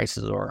what the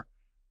prices are.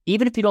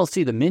 Even if you don't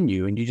see the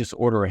menu and you just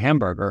order a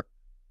hamburger,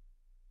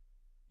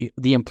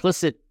 the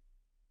implicit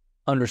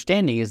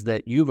understanding is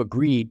that you've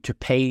agreed to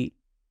pay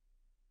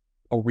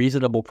a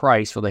reasonable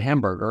price for the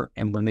hamburger,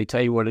 and when they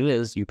tell you what it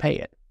is, you pay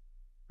it.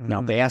 Now,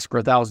 if they ask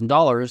for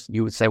 $1,000,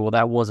 you would say, well,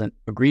 that wasn't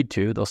agreed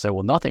to. They'll say,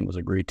 well, nothing was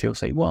agreed to.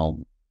 Say, well,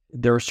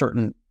 there are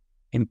certain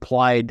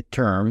implied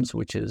terms,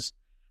 which is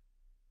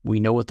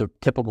we know what the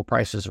typical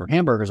prices for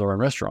hamburgers are in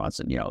restaurants,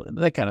 and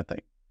that kind of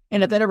thing.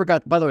 And if that ever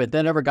got, by the way, if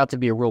that ever got to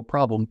be a real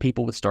problem,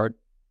 people would start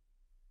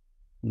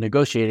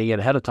negotiating it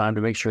ahead of time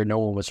to make sure no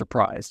one was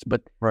surprised.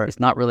 But It's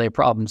not really a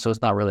problem, so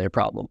it's not really a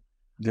problem.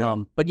 Yeah.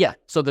 But yeah,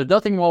 so there's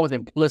nothing wrong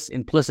with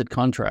implicit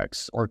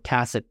contracts or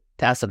tacit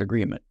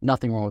agreement.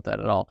 Nothing wrong with that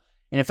at all.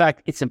 And in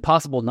fact, it's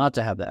impossible not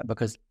to have that,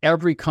 because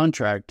every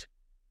contract,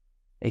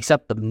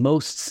 except the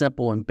most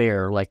simple and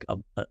bare, like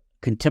a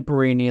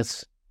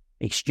contemporaneous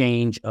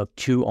exchange of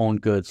two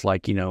owned goods,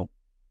 like $1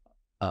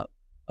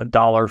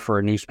 for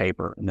a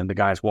newspaper, and then the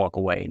guys walk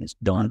away and it's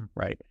done,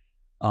 right?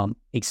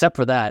 Except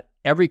for that,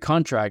 every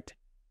contract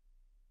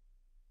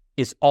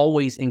is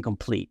always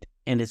incomplete.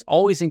 And it's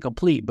always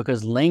incomplete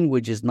because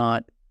language is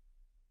not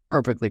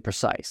perfectly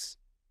precise.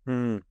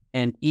 And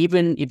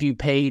even if you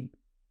paid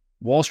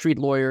Wall Street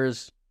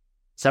lawyers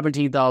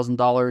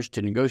 $17,000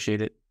 to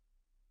negotiate it,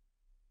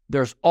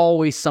 there's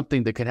always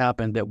something that could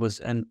happen that was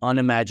an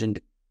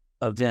unimagined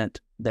event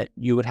that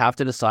you would have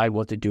to decide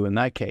what to do in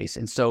that case.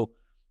 And so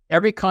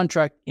every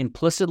contract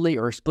implicitly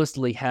or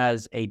explicitly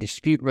has a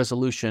dispute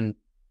resolution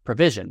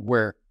provision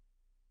where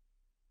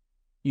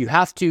you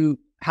have to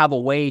have a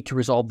way to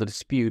resolve the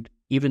dispute,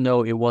 even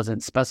though it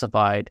wasn't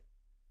specified.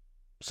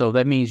 So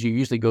that means you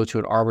usually go to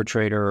an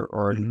arbitrator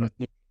or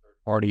a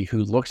party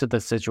who looks at the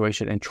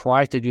situation and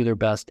tries to do their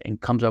best and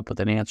comes up with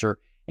an answer,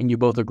 and you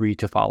both agree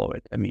to follow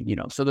it. I mean,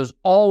 so there's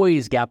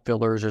always gap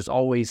fillers, there's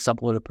always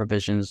supplemental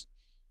provisions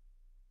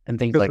and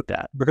things like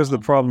that. Because the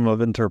problem of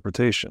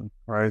interpretation,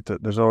 right?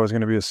 That there's always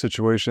going to be a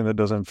situation that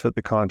doesn't fit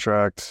the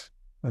contract,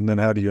 and then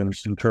how do you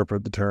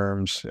interpret the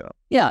terms?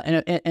 Yeah,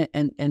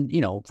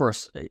 and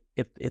first,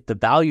 if the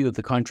value of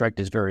the contract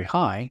is very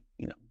high,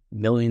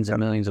 millions and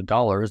millions of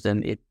dollars,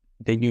 then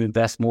you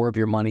invest more of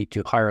your money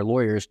to hire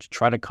lawyers to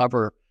try to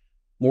cover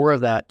more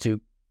of that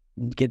to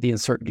get the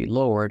uncertainty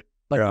lowered.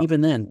 But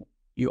even then,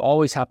 you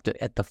always have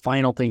to, at the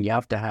final thing, you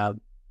have to have,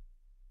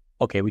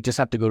 okay, we just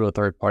have to go to a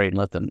third party and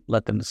let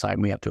them decide,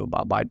 and we have to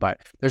abide by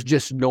it. There's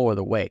just no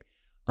other way.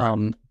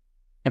 And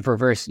for a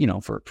very,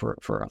 for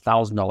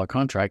 $1,000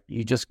 contract,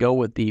 you just go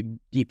with the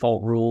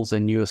default rules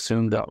and you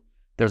assume that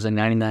there's a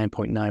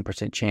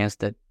 99.9% chance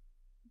that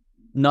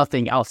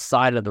nothing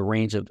outside of the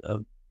range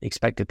of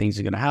expected things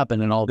are going to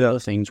happen, and all the other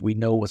things we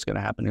know what's going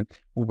to happen, and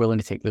we're willing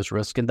to take this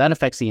risk. And that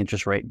affects the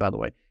interest rate, by the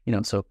way.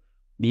 So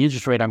the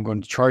interest rate I'm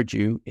going to charge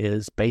you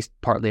is based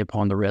partly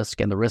upon the risk,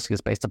 and the risk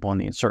is based upon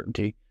the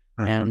uncertainty.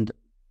 And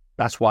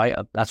that's why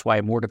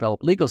a more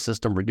developed legal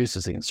system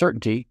reduces the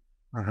uncertainty,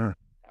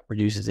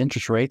 reduces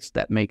interest rates,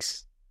 that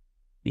makes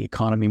the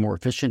economy more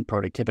efficient,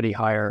 productivity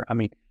higher. I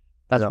mean,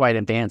 that's why it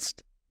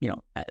advanced,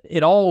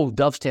 it all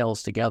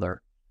dovetails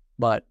together.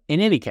 But in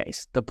any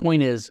case, the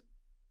point is,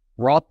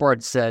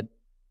 Rothbard said,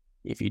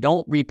 if you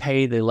don't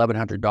repay the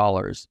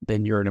 $1,100,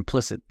 then you're an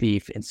implicit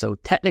thief. And so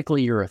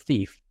technically you're a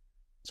thief.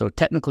 So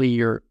technically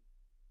it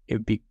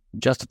would be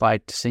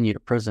justified to send you to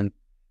prison.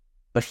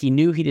 But he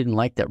knew he didn't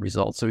like that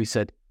result. So he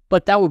said,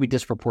 but that would be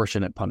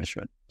disproportionate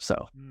punishment.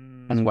 So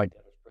that's why.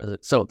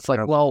 So it's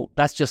like, well,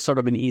 that's just sort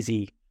of an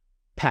easy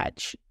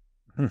patch.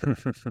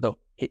 So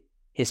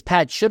his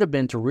patch should have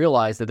been to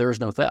realize that there is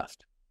no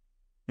theft.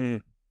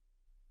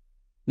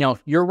 Now,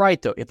 you're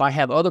right, though. If I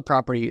have other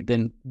property,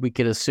 then we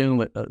could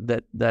assume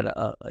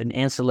that an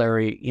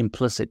ancillary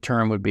implicit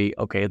term would be,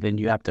 okay, then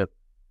you have to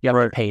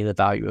pay the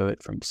value of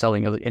it from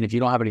selling other. And if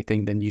you don't have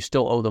anything, then you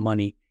still owe the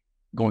money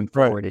going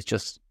forward. It's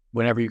just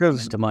whenever you come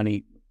into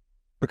money.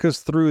 Because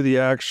through the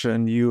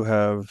action, you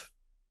have,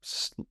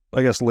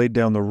 I guess, laid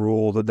down the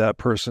rule that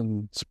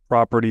person's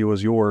property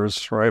was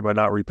yours, right, by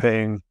not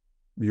repaying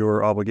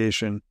your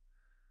obligation.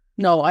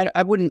 No,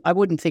 I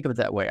wouldn't think of it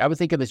that way. I would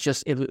think of it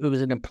just, if it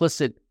was an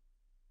implicit.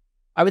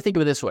 I would think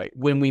of it this way.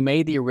 When we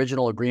made the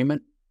original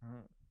agreement,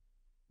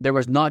 there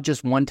was not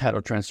just one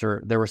title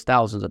transfer, there was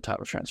thousands of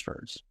title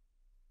transfers.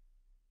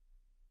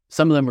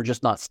 Some of them were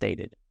just not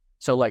stated.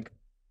 So like,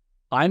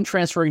 I'm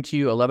transferring to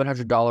you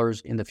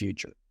 $1,100 in the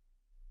future.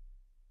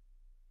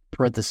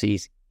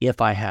 Parentheses, if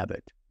I have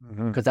it.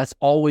 Because that's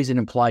always an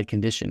implied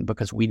condition,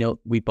 because we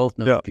both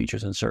know the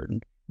future's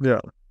uncertain. Yeah.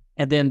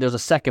 And then there's a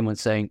second one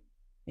saying,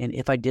 and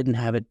if I didn't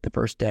have it the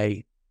first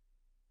day,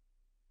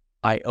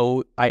 I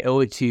owe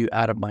it to you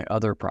out of my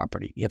other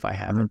property if I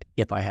have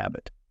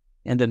it.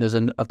 And then there's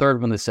a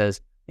third one that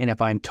says, and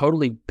if I'm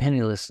totally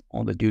penniless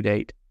on the due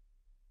date,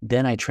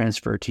 then I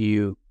transfer to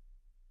you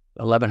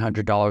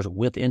 $1,100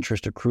 with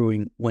interest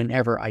accruing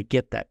whenever I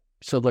get that.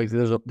 So like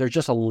there's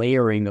just a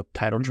layering of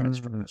title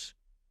transfers.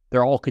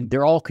 They're all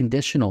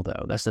conditional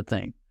though. That's the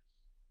thing.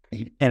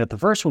 And if the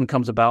first one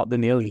comes about,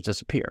 then the others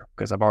disappear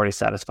because I've already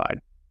satisfied.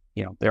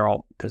 They're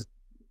all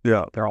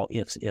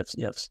ifs.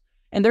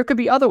 And there could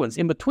be other ones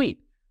in between.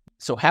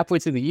 So halfway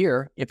through the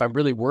year, if I'm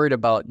really worried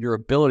about your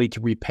ability to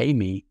repay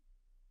me,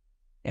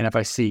 and if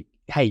I see,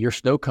 hey, your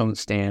snow cone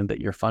stand that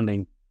you're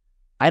funding,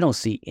 I don't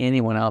see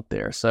anyone out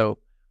there. So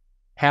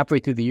halfway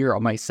through the year, I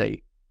might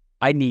say,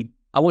 I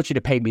want you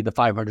to pay me the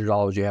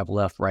 $500 you have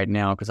left right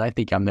now, because I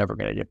think I'm never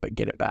going to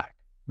get it back.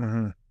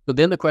 So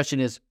then the question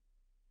is,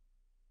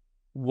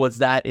 was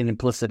that an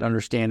implicit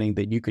understanding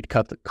that you could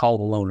call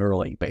the loan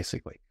early,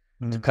 basically,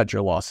 to cut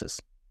your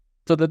losses?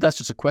 So that's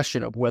just a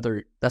question of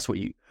whether that's what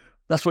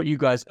you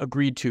guys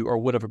agreed to or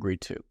would have agreed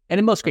to. And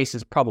in most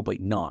cases, probably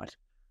not.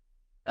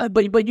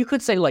 But you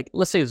could say, like,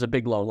 let's say there's a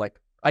big loan, like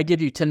I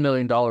give you $10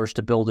 million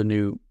to build a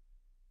new,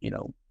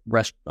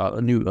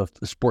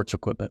 sports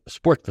equipment,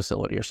 sports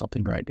facility or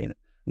something, right?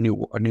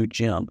 A new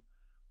gym,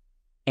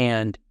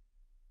 and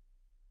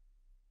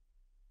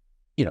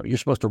you're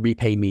supposed to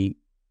repay me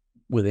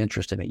with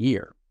interest in a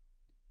year.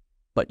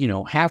 But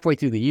halfway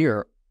through the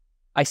year,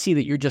 I see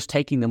that you're just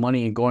taking the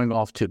money and going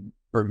off to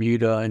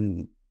Bermuda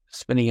and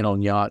spending it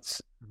on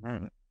yachts.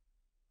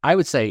 I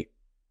would say,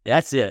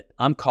 that's it.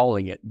 I'm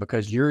calling it,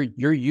 because you're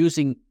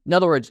using, in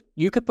other words,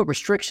 you could put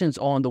restrictions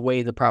on the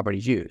way the property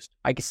is used.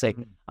 I could say,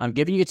 I'm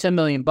giving you $10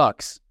 million,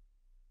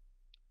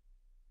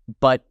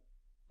 but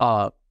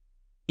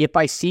if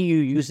I see you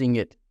using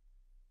it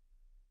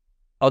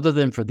other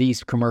than for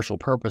these commercial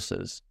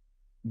purposes,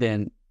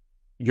 then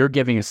you're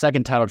giving a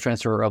second title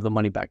transfer of the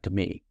money back to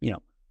me,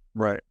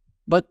 Right.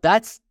 But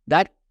that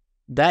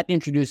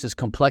introduces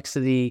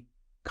complexity,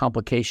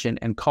 complication,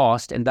 and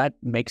cost, and that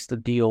makes the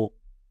deal,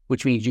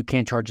 which means you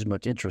can't charge as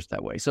much interest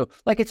that way. So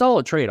it's all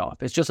a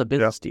trade-off. It's just a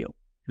business deal.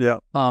 Yeah.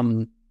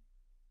 And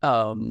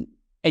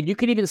you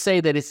can even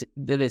say that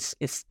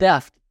it's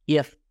theft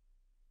if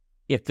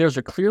there's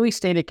a clearly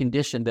stated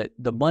condition that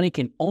the money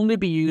can only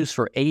be used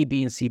for A,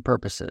 B, and C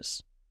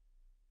purposes,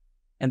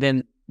 and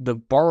then the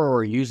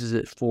borrower uses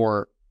it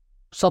for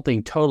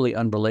something totally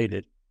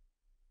unrelated.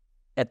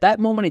 At that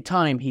moment in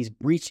time, he's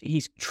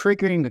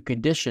triggering a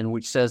condition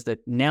which says that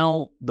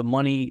now the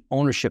money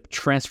ownership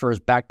transfers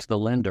back to the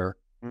lender,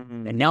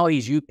 and now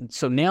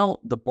now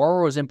the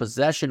borrower is in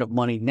possession of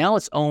money. Now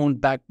it's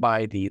owned back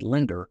by the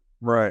lender,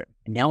 right?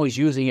 And now he's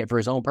using it for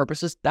his own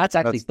purposes. That's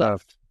actually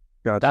theft.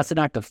 Gotcha. That's an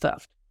act of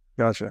theft.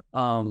 Gotcha.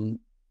 And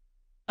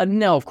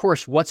now, of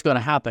course, what's going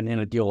to happen in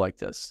a deal like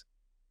this?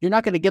 You're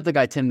not going to give the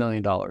guy $10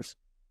 million. Right.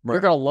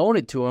 You're going to loan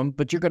it to him,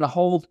 but you're going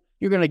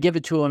to give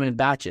it to him in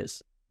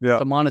batches. Yeah.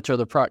 To monitor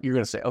the product. You're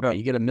going to say, okay,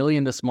 you get $1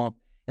 million this month,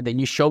 and then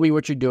you show me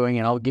what you're doing,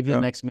 and I'll give you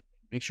the next million.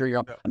 Make sure you're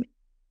on. Yeah.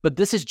 But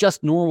this is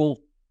just normal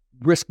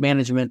risk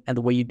management and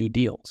the way you do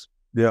deals.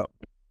 Yeah,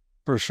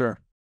 for sure.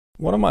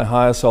 One of my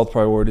highest health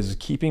priorities is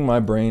keeping my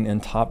brain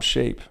in top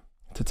shape.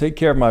 To take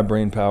care of my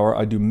brain power,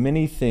 I do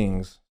many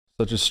things,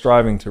 such as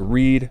striving to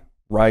read,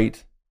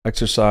 write,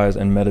 exercise,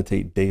 and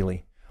meditate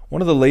daily.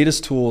 One of the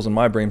latest tools in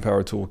my brain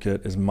power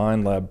toolkit is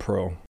MindLab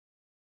Pro.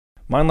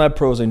 MindLab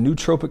Pro is a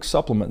nootropic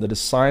supplement that is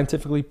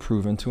scientifically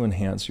proven to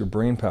enhance your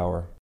brain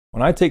power.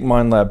 When I take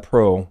MindLab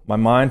Pro, my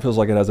mind feels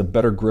like it has a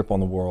better grip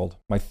on the world.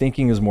 My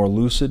thinking is more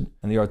lucid,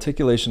 and the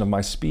articulation of my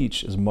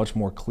speech is much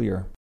more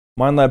clear.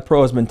 MindLab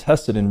Pro has been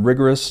tested in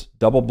rigorous,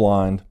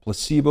 double-blind,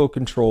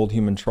 placebo-controlled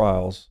human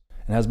trials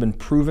and has been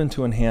proven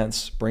to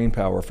enhance brain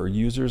power for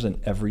users in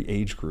every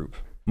age group.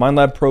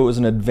 MindLab Pro is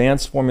an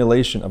advanced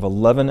formulation of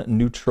 11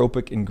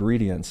 nootropic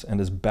ingredients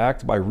and is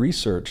backed by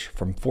research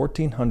from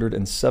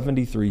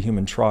 1,473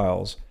 human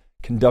trials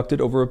conducted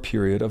over a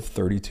period of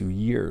 32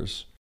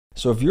 years.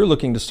 So if you're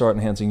looking to start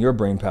enhancing your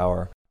brain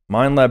power,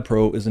 MindLab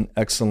Pro is an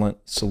excellent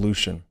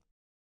solution.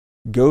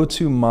 Go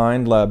to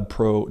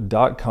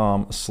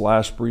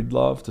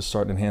mindlabpro.com/breedlove to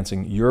start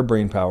enhancing your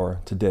brain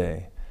power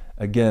today.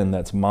 Again,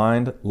 that's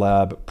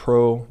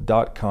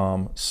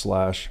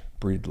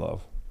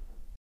mindlabpro.com/breedlove.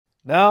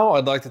 Now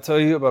I'd like to tell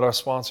you about our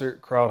sponsor,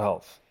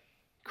 CrowdHealth.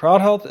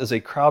 CrowdHealth is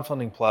a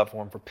crowdfunding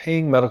platform for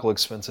paying medical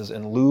expenses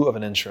in lieu of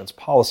an insurance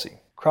policy.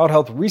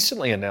 CrowdHealth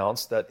recently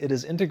announced that it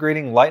is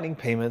integrating Lightning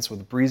payments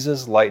with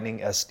Breeze's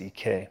Lightning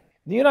SDK.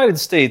 In the United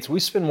States, we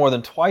spend more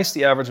than twice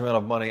the average amount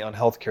of money on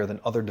healthcare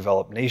than other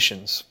developed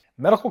nations.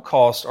 Medical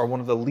costs are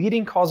one of the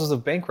leading causes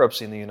of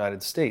bankruptcy in the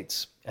United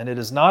States, and it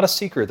is not a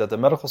secret that the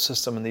medical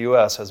system in the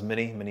US has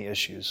many, many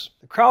issues.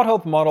 The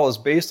CrowdHealth model is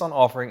based on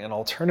offering an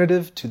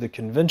alternative to the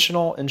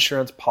conventional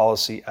insurance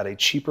policy at a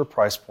cheaper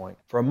price point.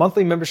 For a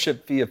monthly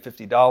membership fee of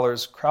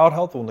 $50,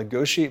 CrowdHealth will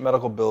negotiate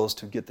medical bills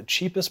to get the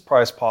cheapest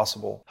price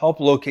possible,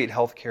 help locate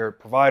healthcare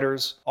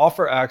providers,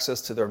 offer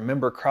access to their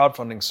member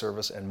crowdfunding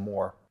service, and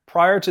more.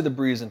 Prior to the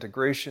Breeze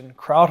integration,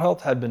 CrowdHealth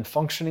had been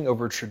functioning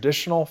over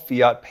traditional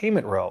fiat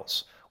payment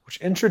rails, which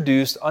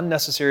introduced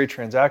unnecessary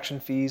transaction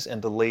fees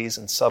and delays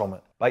in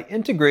settlement. By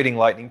integrating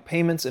Lightning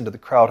payments into the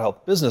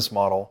CrowdHealth business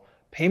model,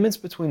 payments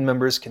between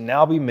members can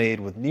now be made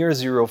with near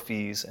zero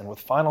fees and with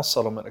final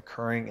settlement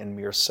occurring in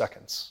mere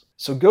seconds.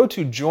 So go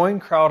to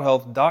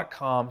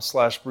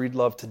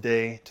joincrowdhealth.com/breedlove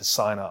today to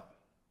sign up.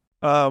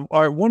 All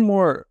right, one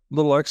more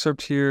little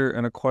excerpt here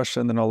and a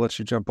question, then I'll let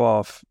you jump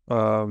off.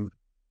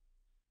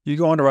 You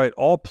go on to write,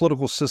 all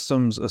political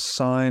systems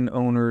assign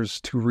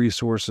owners to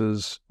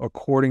resources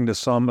according to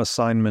some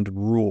assignment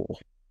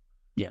rule.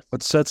 Yes.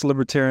 What sets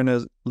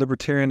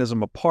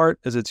libertarianism apart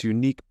is its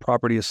unique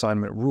property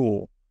assignment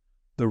rule.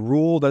 The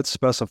rule that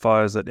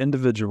specifies that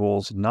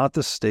individuals, not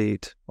the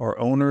state, are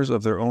owners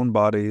of their own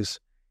bodies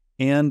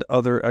and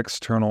other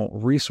external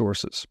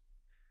resources.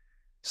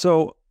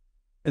 So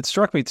it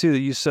struck me too that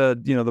you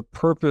said, the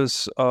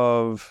purpose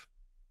of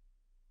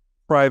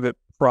private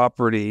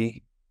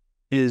property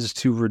is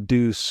to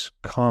reduce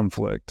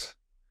conflict.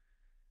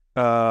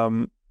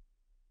 The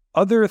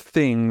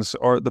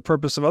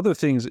purpose of other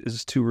things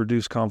is to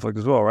reduce conflict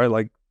as well, right?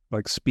 Like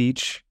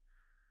speech,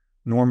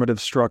 normative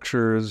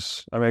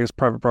structures. I guess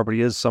private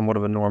property is somewhat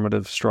of a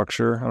normative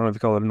structure. I don't know if you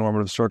call it a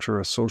normative structure or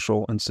a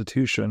social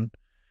institution.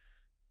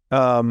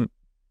 And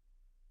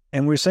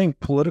we're saying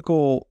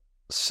political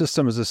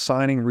system is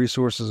assigning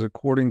resources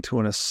according to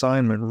an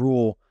assignment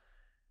rule.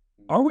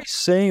 Are we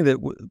saying that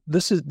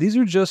these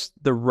are just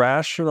the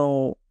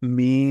rational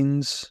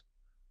means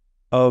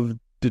of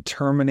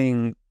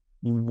determining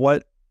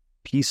what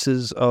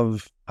pieces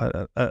of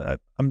the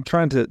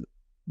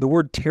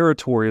word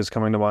territory is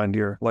coming to mind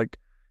here. Like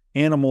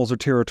animals are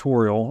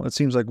territorial. It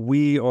seems like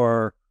we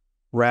are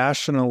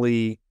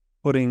rationally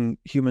putting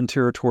human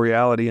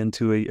territoriality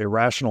into a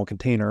rational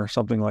container,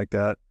 something like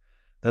that.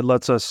 that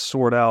lets us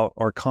sort out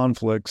our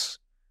conflicts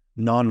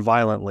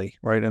non-violently,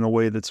 right? In a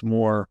way that's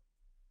more,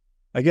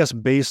 I guess,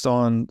 based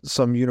on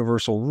some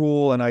universal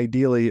rule, and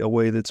ideally a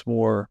way that's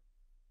more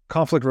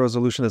conflict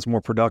resolution, that's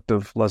more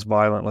productive, less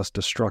violent, less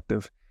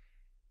destructive.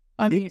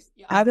 I mean, Is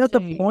that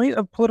the point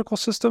of political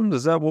systems?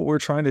 Is that what we're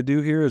trying to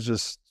do here, is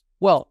just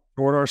sort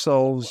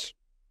ourselves?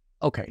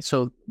 Okay,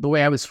 so the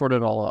way I would sort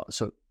it all out,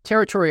 so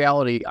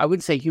territoriality, I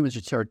wouldn't say humans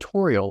are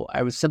territorial.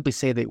 I would simply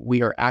say that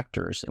we are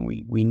actors and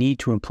we need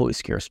to employ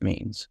scarce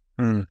means.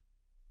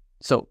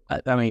 So,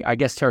 I mean, I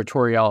guess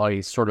territoriality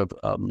is sort of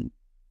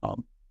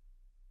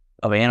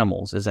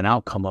animals is an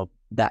outcome of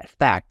that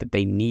fact that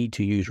they need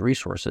to use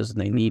resources and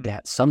they need to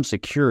have some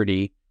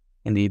security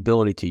in the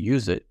ability to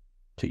use it.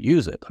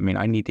 I mean,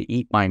 I need to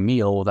eat my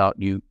meal without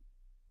you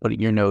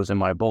putting your nose in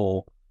my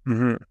bowl.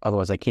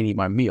 Otherwise, I can't eat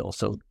my meal.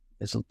 So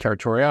it's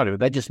territoriality.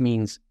 That just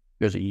means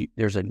there's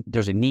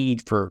a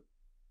need for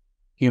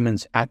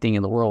humans acting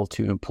in the world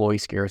to employ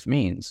scarce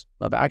means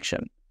of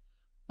action.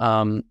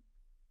 And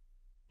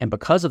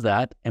because of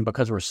that, and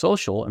because we're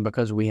social, and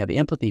because we have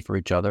empathy for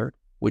each other,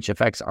 which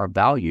affects our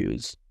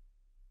values,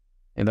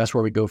 and that's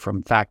where we go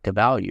from fact to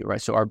value,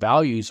 right? So our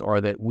values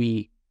are that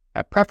we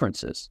have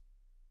preferences.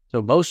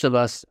 So most of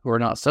us who are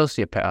not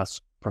sociopaths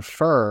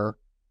prefer,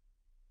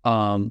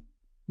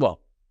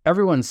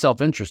 everyone's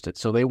self-interested,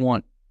 so they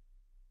want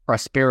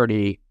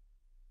prosperity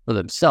for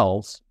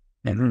themselves,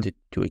 and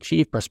to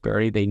achieve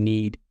prosperity, they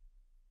need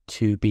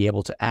to be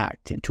able to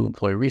act and to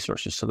employ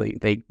resources. So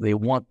they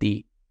want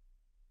the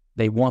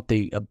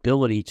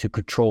ability to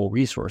control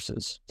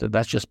resources. So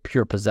that's just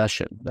pure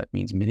possession. That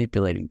means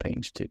manipulating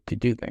things to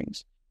do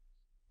things.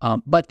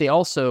 But they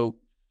also,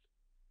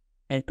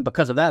 and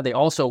because of that, they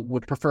also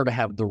would prefer to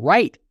have the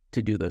right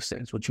to do those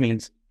things, which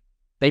means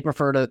they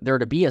prefer there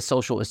to be a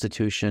social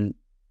institution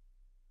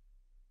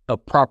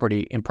of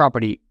property. And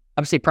property,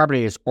 I would say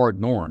property is or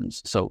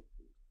norms. So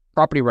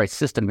property rights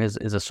system is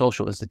a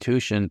social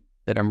institution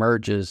that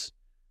emerges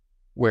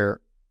where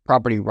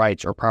property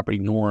rights or property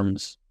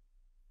norms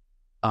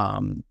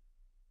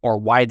are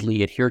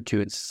widely adhered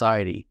to in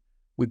society.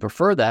 We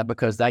prefer that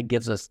because that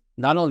gives us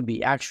not only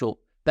the actual,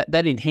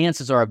 that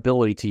enhances our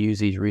ability to use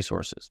these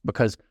resources,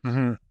 because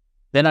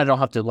then I don't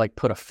have to like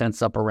put a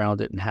fence up around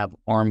it and have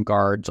armed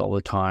guards all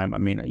the time. I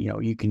mean,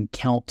 you can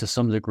count to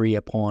some degree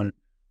upon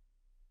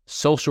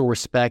social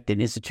respect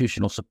and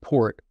institutional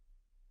support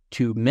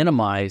to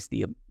minimize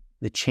the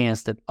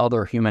chance that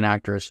other human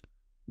actors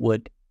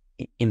would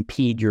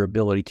impede your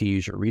ability to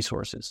use your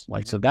resources.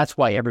 So that's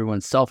why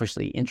everyone's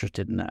selfishly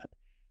interested in that.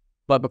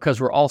 But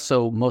because we're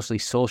also mostly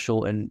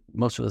social, and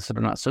most of us that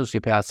are not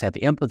sociopaths have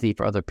empathy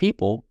for other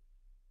people,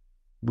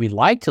 we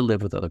like to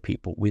live with other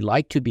people. We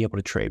like to be able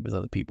to trade with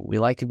other people. We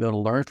like to be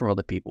able to learn from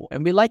other people.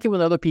 And we like it when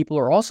other people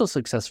are also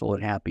successful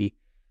and happy.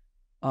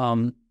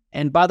 And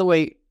by the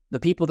way, the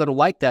people that are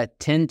like that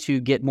tend to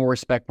get more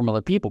respect from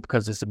other people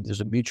because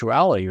there's a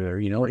mutuality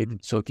there,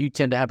 So if you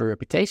tend to have a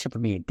reputation for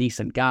being a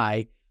decent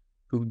guy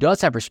who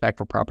does have respect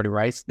for property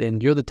rights,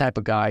 then you're the type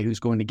of guy who's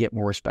going to get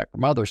more respect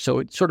from others. So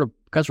it's sort of,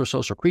 because we're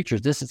social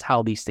creatures, this is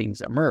how these things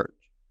emerge,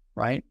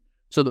 right?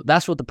 So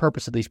that's what the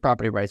purpose of these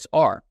property rights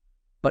are.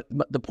 But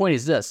the point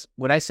is this: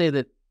 when I say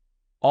that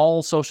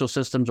all social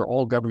systems or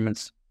all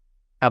governments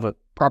have a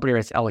property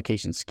rights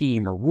allocation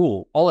scheme or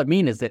rule, all I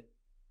mean is that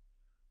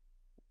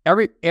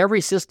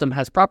every system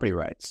has property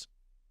rights.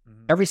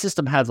 Every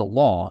system has a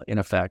law, in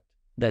effect,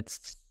 that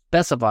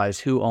specifies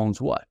who owns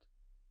what.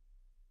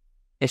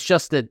 It's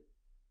just that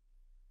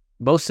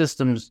most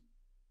systems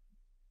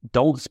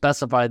don't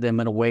specify them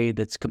in a way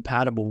that's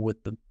compatible with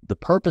the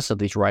purpose of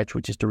these rights,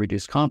 which is to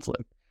reduce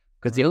conflict.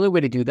 Because the only way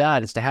to do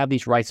that is to have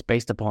these rights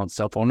based upon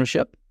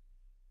self-ownership,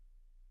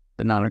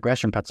 the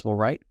non-aggression principle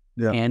right,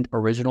 and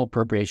original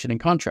appropriation and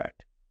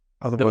contract.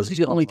 Otherwise, those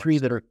are the only three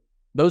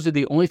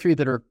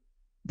that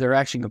are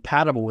actually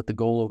compatible with the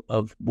goal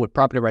of what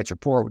property rights are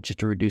for, which is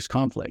to reduce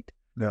conflict.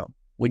 Yeah.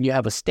 When you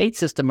have a state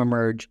system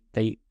emerge,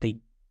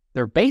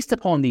 they're based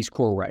upon these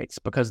core rights,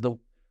 because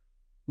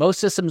most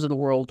systems in the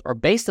world are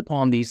based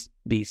upon these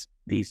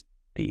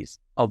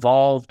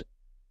evolved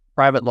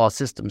private law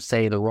systems,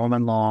 say the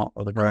Roman law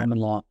or the common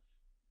law,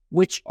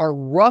 which are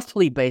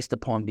roughly based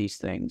upon these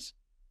things.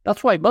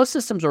 That's why most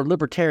systems are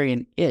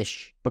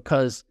libertarian-ish,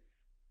 because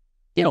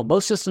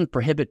most systems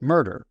prohibit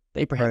murder.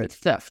 They prohibit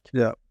theft.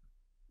 Yeah.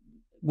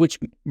 Which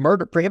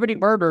prohibiting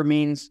murder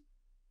means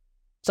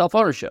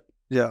self-ownership.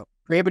 Yeah.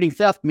 Prohibiting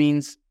theft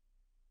means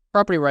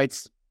property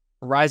rights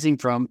arising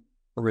from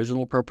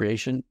original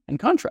appropriation and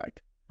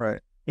contract.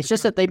 Right. It's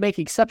just that they make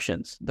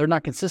exceptions. They're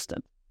not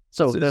consistent.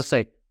 So they'll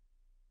say,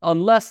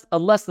 unless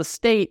the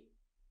state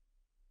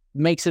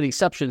makes an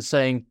exception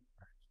saying,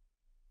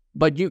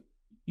 but you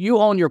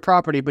own your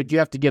property, but you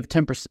have to give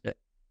 10%.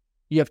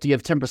 You have to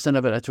give 10%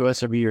 of it to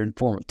us every year in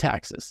form of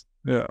taxes.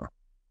 Yeah.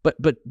 But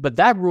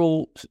that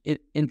rule,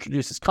 it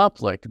introduces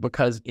conflict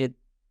because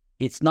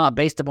it's not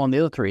based upon the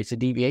other three. It's a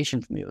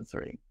deviation from the other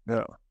three.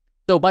 Yeah.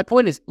 So my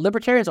point is,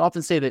 libertarians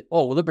often say that,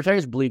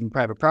 libertarians believe in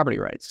private property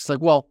rights. It's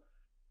like, well,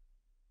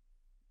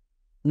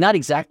 not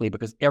exactly,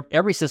 because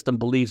every system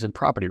believes in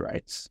property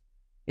rights.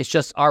 It's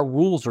just our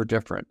rules are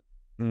different.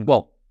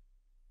 Well,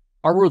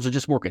 our rules are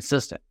just more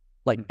consistent.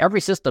 Like every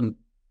system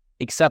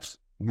accepts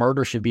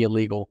murder should be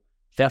illegal,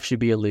 theft should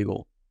be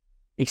illegal,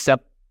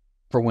 except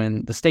for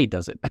when the state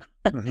does it.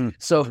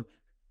 So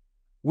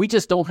we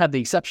just don't have the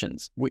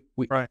exceptions. We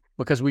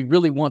because we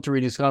really want to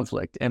reduce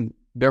conflict and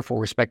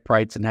therefore respect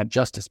rights and have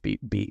justice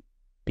be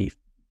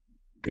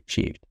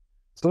achieved.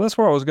 So that's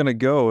where I was going to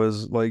go,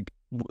 is like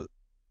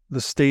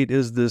the state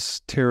is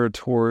this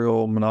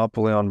territorial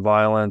monopoly on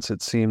violence.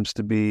 It seems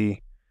to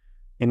be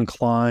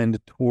inclined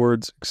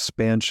towards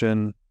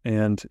expansion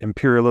and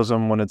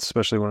imperialism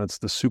especially when it's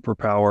the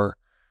superpower.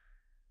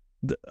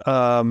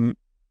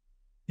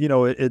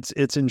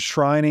 It's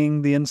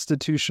enshrining the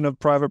institution of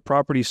private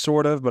property,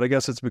 sort of, but I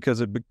guess it's because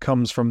it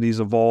comes from these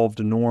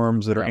evolved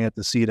norms that are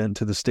antecedent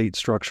to the state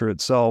structure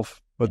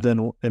itself, but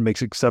then it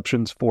makes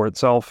exceptions for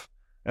itself,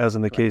 as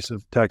in the case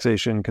of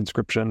taxation,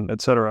 conscription,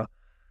 etc.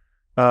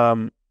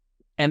 And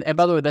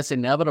by the way, that's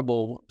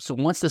inevitable. So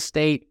once the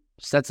state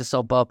sets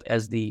itself up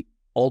as the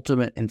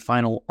ultimate and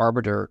final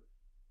arbiter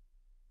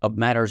of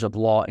matters of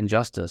law and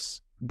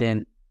justice,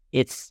 then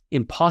it's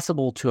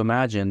impossible to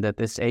imagine that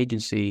this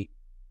agency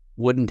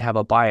wouldn't have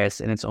a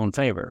bias in its own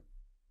favor,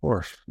 of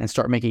course, and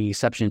start making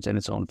exceptions in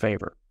its own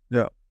favor.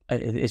 Yeah,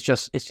 it's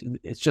just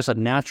a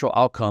natural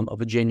outcome of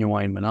a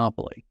genuine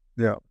monopoly.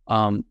 Yeah,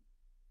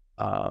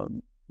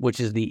 which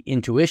is the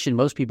intuition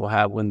most people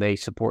have when they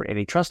support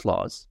antitrust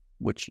laws,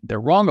 which they're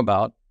wrong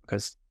about,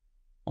 because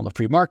on the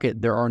free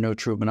market there are no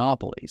true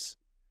monopolies.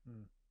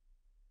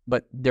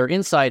 But their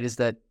insight is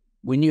that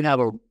when you have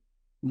a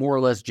more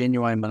or less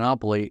genuine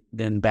monopoly,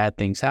 then bad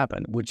things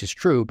happen, which is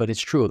true, but it's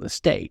true of the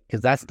state,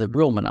 because that's the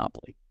real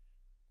monopoly.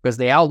 Because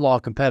they outlaw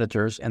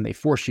competitors and they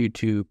force you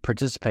to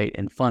participate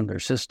and fund their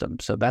system.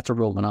 So that's a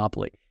real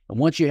monopoly. And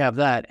once you have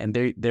that, and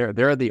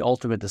they're the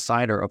ultimate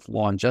decider of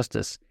law and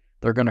justice,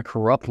 they're going to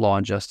corrupt law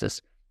and justice.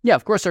 Yeah,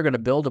 of course they're going to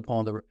build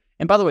upon the.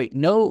 And by the way,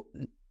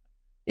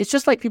 it's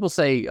just like people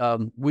say,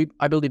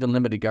 I believe in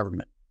limited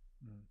government.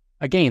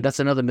 Again, that's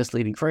another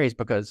misleading phrase,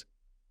 because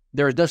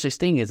there is no such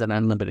thing as an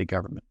unlimited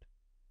government.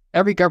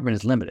 Every government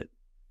is limited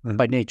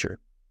by nature.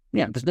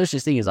 Yeah, there's no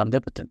such thing as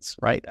omnipotence,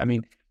 right? I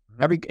mean,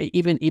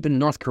 even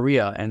North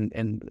Korea and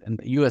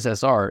the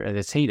USSR at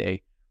its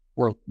heyday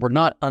were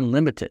not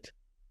unlimited,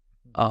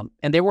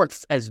 and they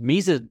weren't, as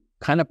Mises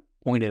kind of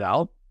pointed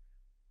out.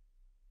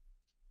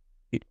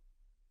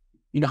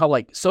 You know how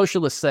like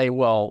socialists say,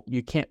 well,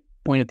 you can't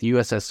point at the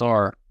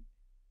USSR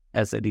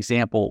as an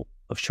example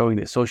of showing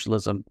that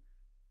socialism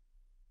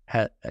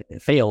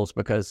fails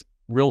because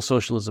real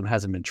socialism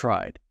hasn't been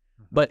tried.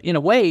 But in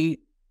a way,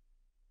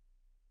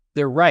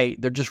 they're right.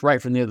 They're just right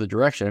from the other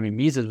direction. I mean,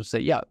 Mises would say,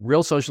 yeah,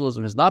 real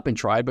socialism has not been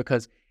tried,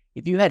 because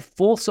if you had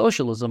full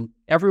socialism,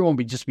 everyone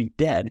would just be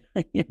dead.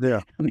 Yeah,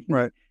 I mean,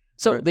 right.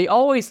 So right. They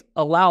always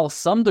allow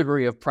some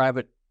degree of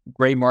private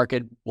gray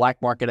market,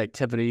 black market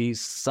activities,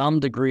 some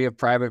degree of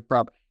private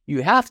property.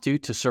 You have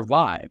to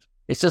survive.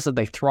 It's just that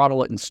they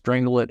throttle it and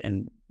strangle it,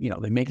 and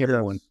they make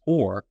everyone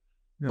poor.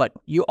 Yeah. But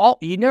you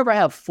never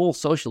have full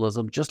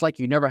socialism, just like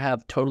you never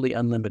have totally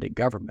unlimited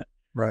government.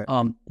 Right.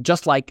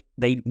 Just like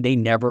they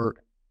never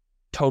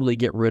totally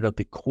get rid of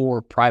the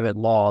core private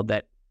law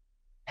that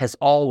has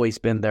always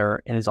been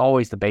there and is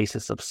always the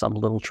basis of some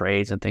little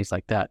trades and things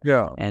like that.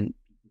 Yeah. And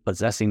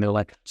possessing their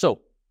land.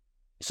 So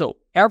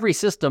every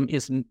system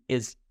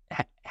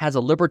has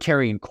a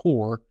libertarian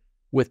core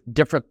with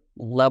different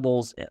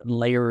levels,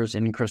 layers,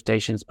 and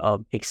incrustations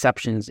of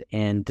exceptions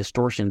and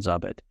distortions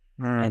of it.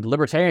 And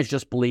libertarians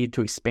just believe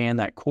to expand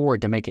that core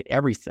to make it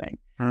everything,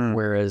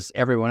 whereas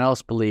everyone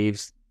else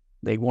believes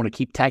they want to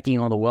keep tacking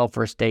on the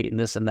welfare state and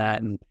this and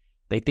that, and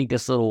they think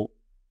this little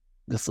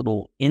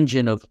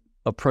engine of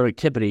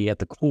productivity at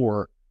the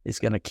core is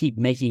going to keep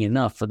making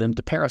enough for them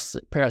to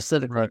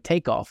parasitically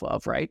take off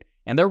of, right?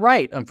 And they're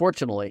right,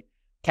 unfortunately.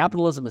 True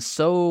capitalism is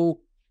so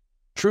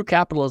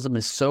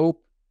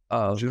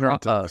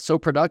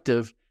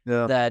productive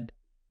that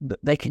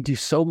they can do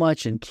so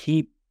much and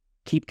keep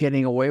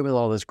getting away with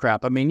all this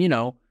crap. I mean,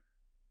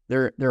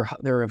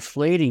 they're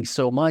inflating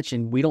so much,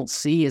 and we don't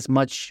see as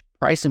much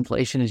price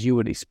inflation as you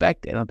would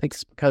expect. And I think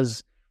it's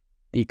because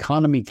the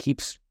economy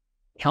keeps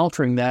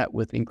countering that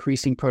with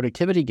increasing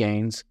productivity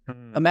gains.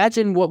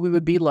 Imagine what we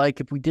would be like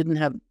if we didn't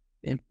have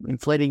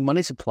inflating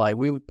money supply.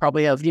 We would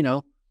probably have,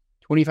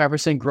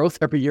 25% growth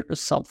every year or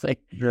something.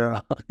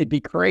 Yeah. It'd be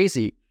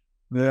crazy.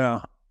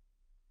 Yeah.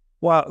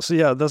 Wow. So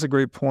yeah, that's a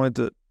great point.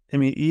 That, I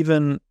mean,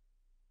 even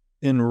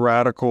in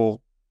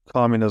radical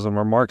communism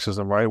or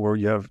Marxism, right, where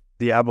you have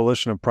the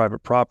abolition of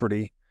private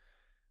property,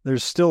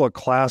 there's still a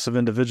class of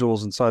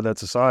individuals inside that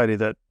society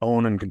that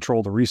own and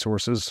control the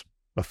resources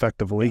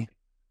effectively.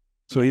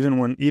 So even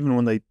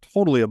when they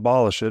totally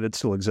abolish it, it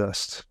still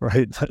exists,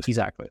 right?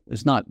 Exactly.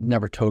 It's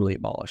never totally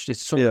abolished.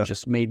 It's sort of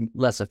just made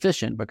less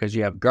efficient because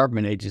you have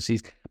government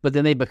agencies, but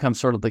then they become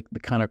sort of the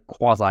kind of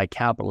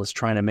quasi-capitalists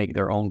trying to make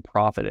their own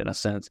profit in a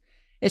sense.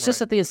 It's just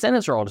that the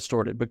incentives are all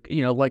distorted. But,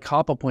 like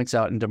Hoppe points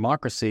out, in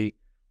democracy,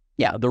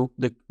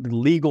 the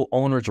legal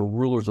owners or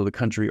rulers of the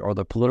country are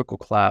the political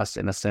class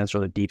in a sense, or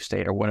the deep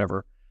state or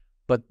whatever.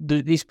 But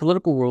these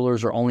political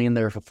rulers are only in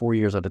there for 4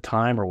 years at a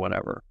time or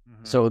whatever.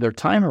 So their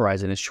time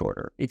horizon is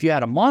shorter. If you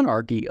had a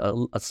monarchy,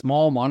 a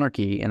small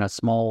monarchy in a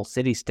small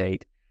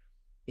city-state,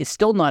 it's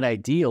still not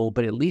ideal,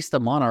 but at least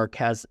the monarch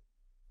has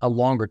a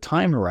longer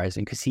time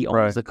horizon because he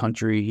owns the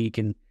country.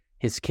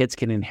 His kids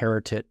can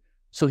inherit it.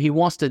 So he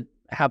wants to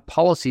have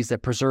policies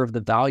that preserve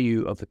the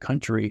value of the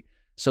country.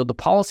 So the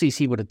policies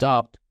he would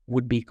adopt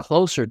would be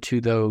closer to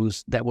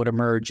those that would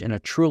emerge in a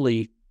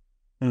truly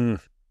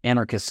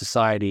anarchist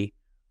society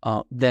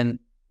than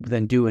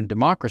do in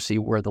democracy,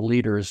 where the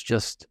leaders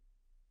just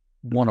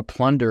want to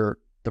plunder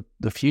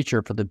the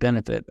future for the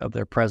benefit of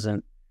their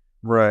present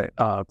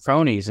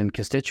cronies and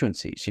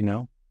constituencies,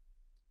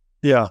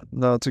 Yeah,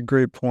 no, it's a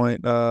great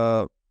point.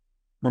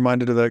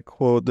 Reminded of that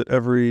quote that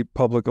every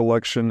public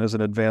election is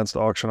an advanced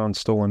auction on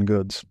stolen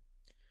goods.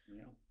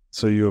 Yeah.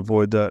 So you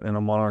avoid that in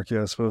a monarchy,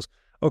 I suppose.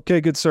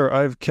 Okay, good sir.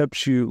 I've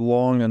kept you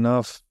long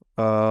enough.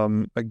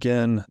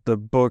 Again, the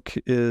book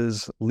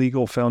is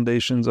Legal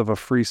Foundations of a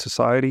Free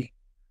Society.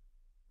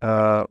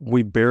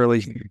 We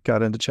barely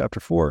got into chapter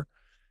 4.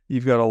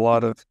 You've got a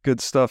lot of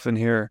good stuff in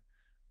here,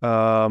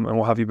 and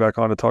we'll have you back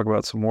on to talk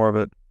about some more of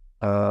it.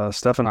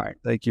 Stephan,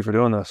 thank you for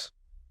doing this.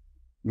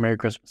 Merry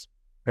Christmas.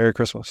 Merry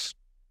Christmas.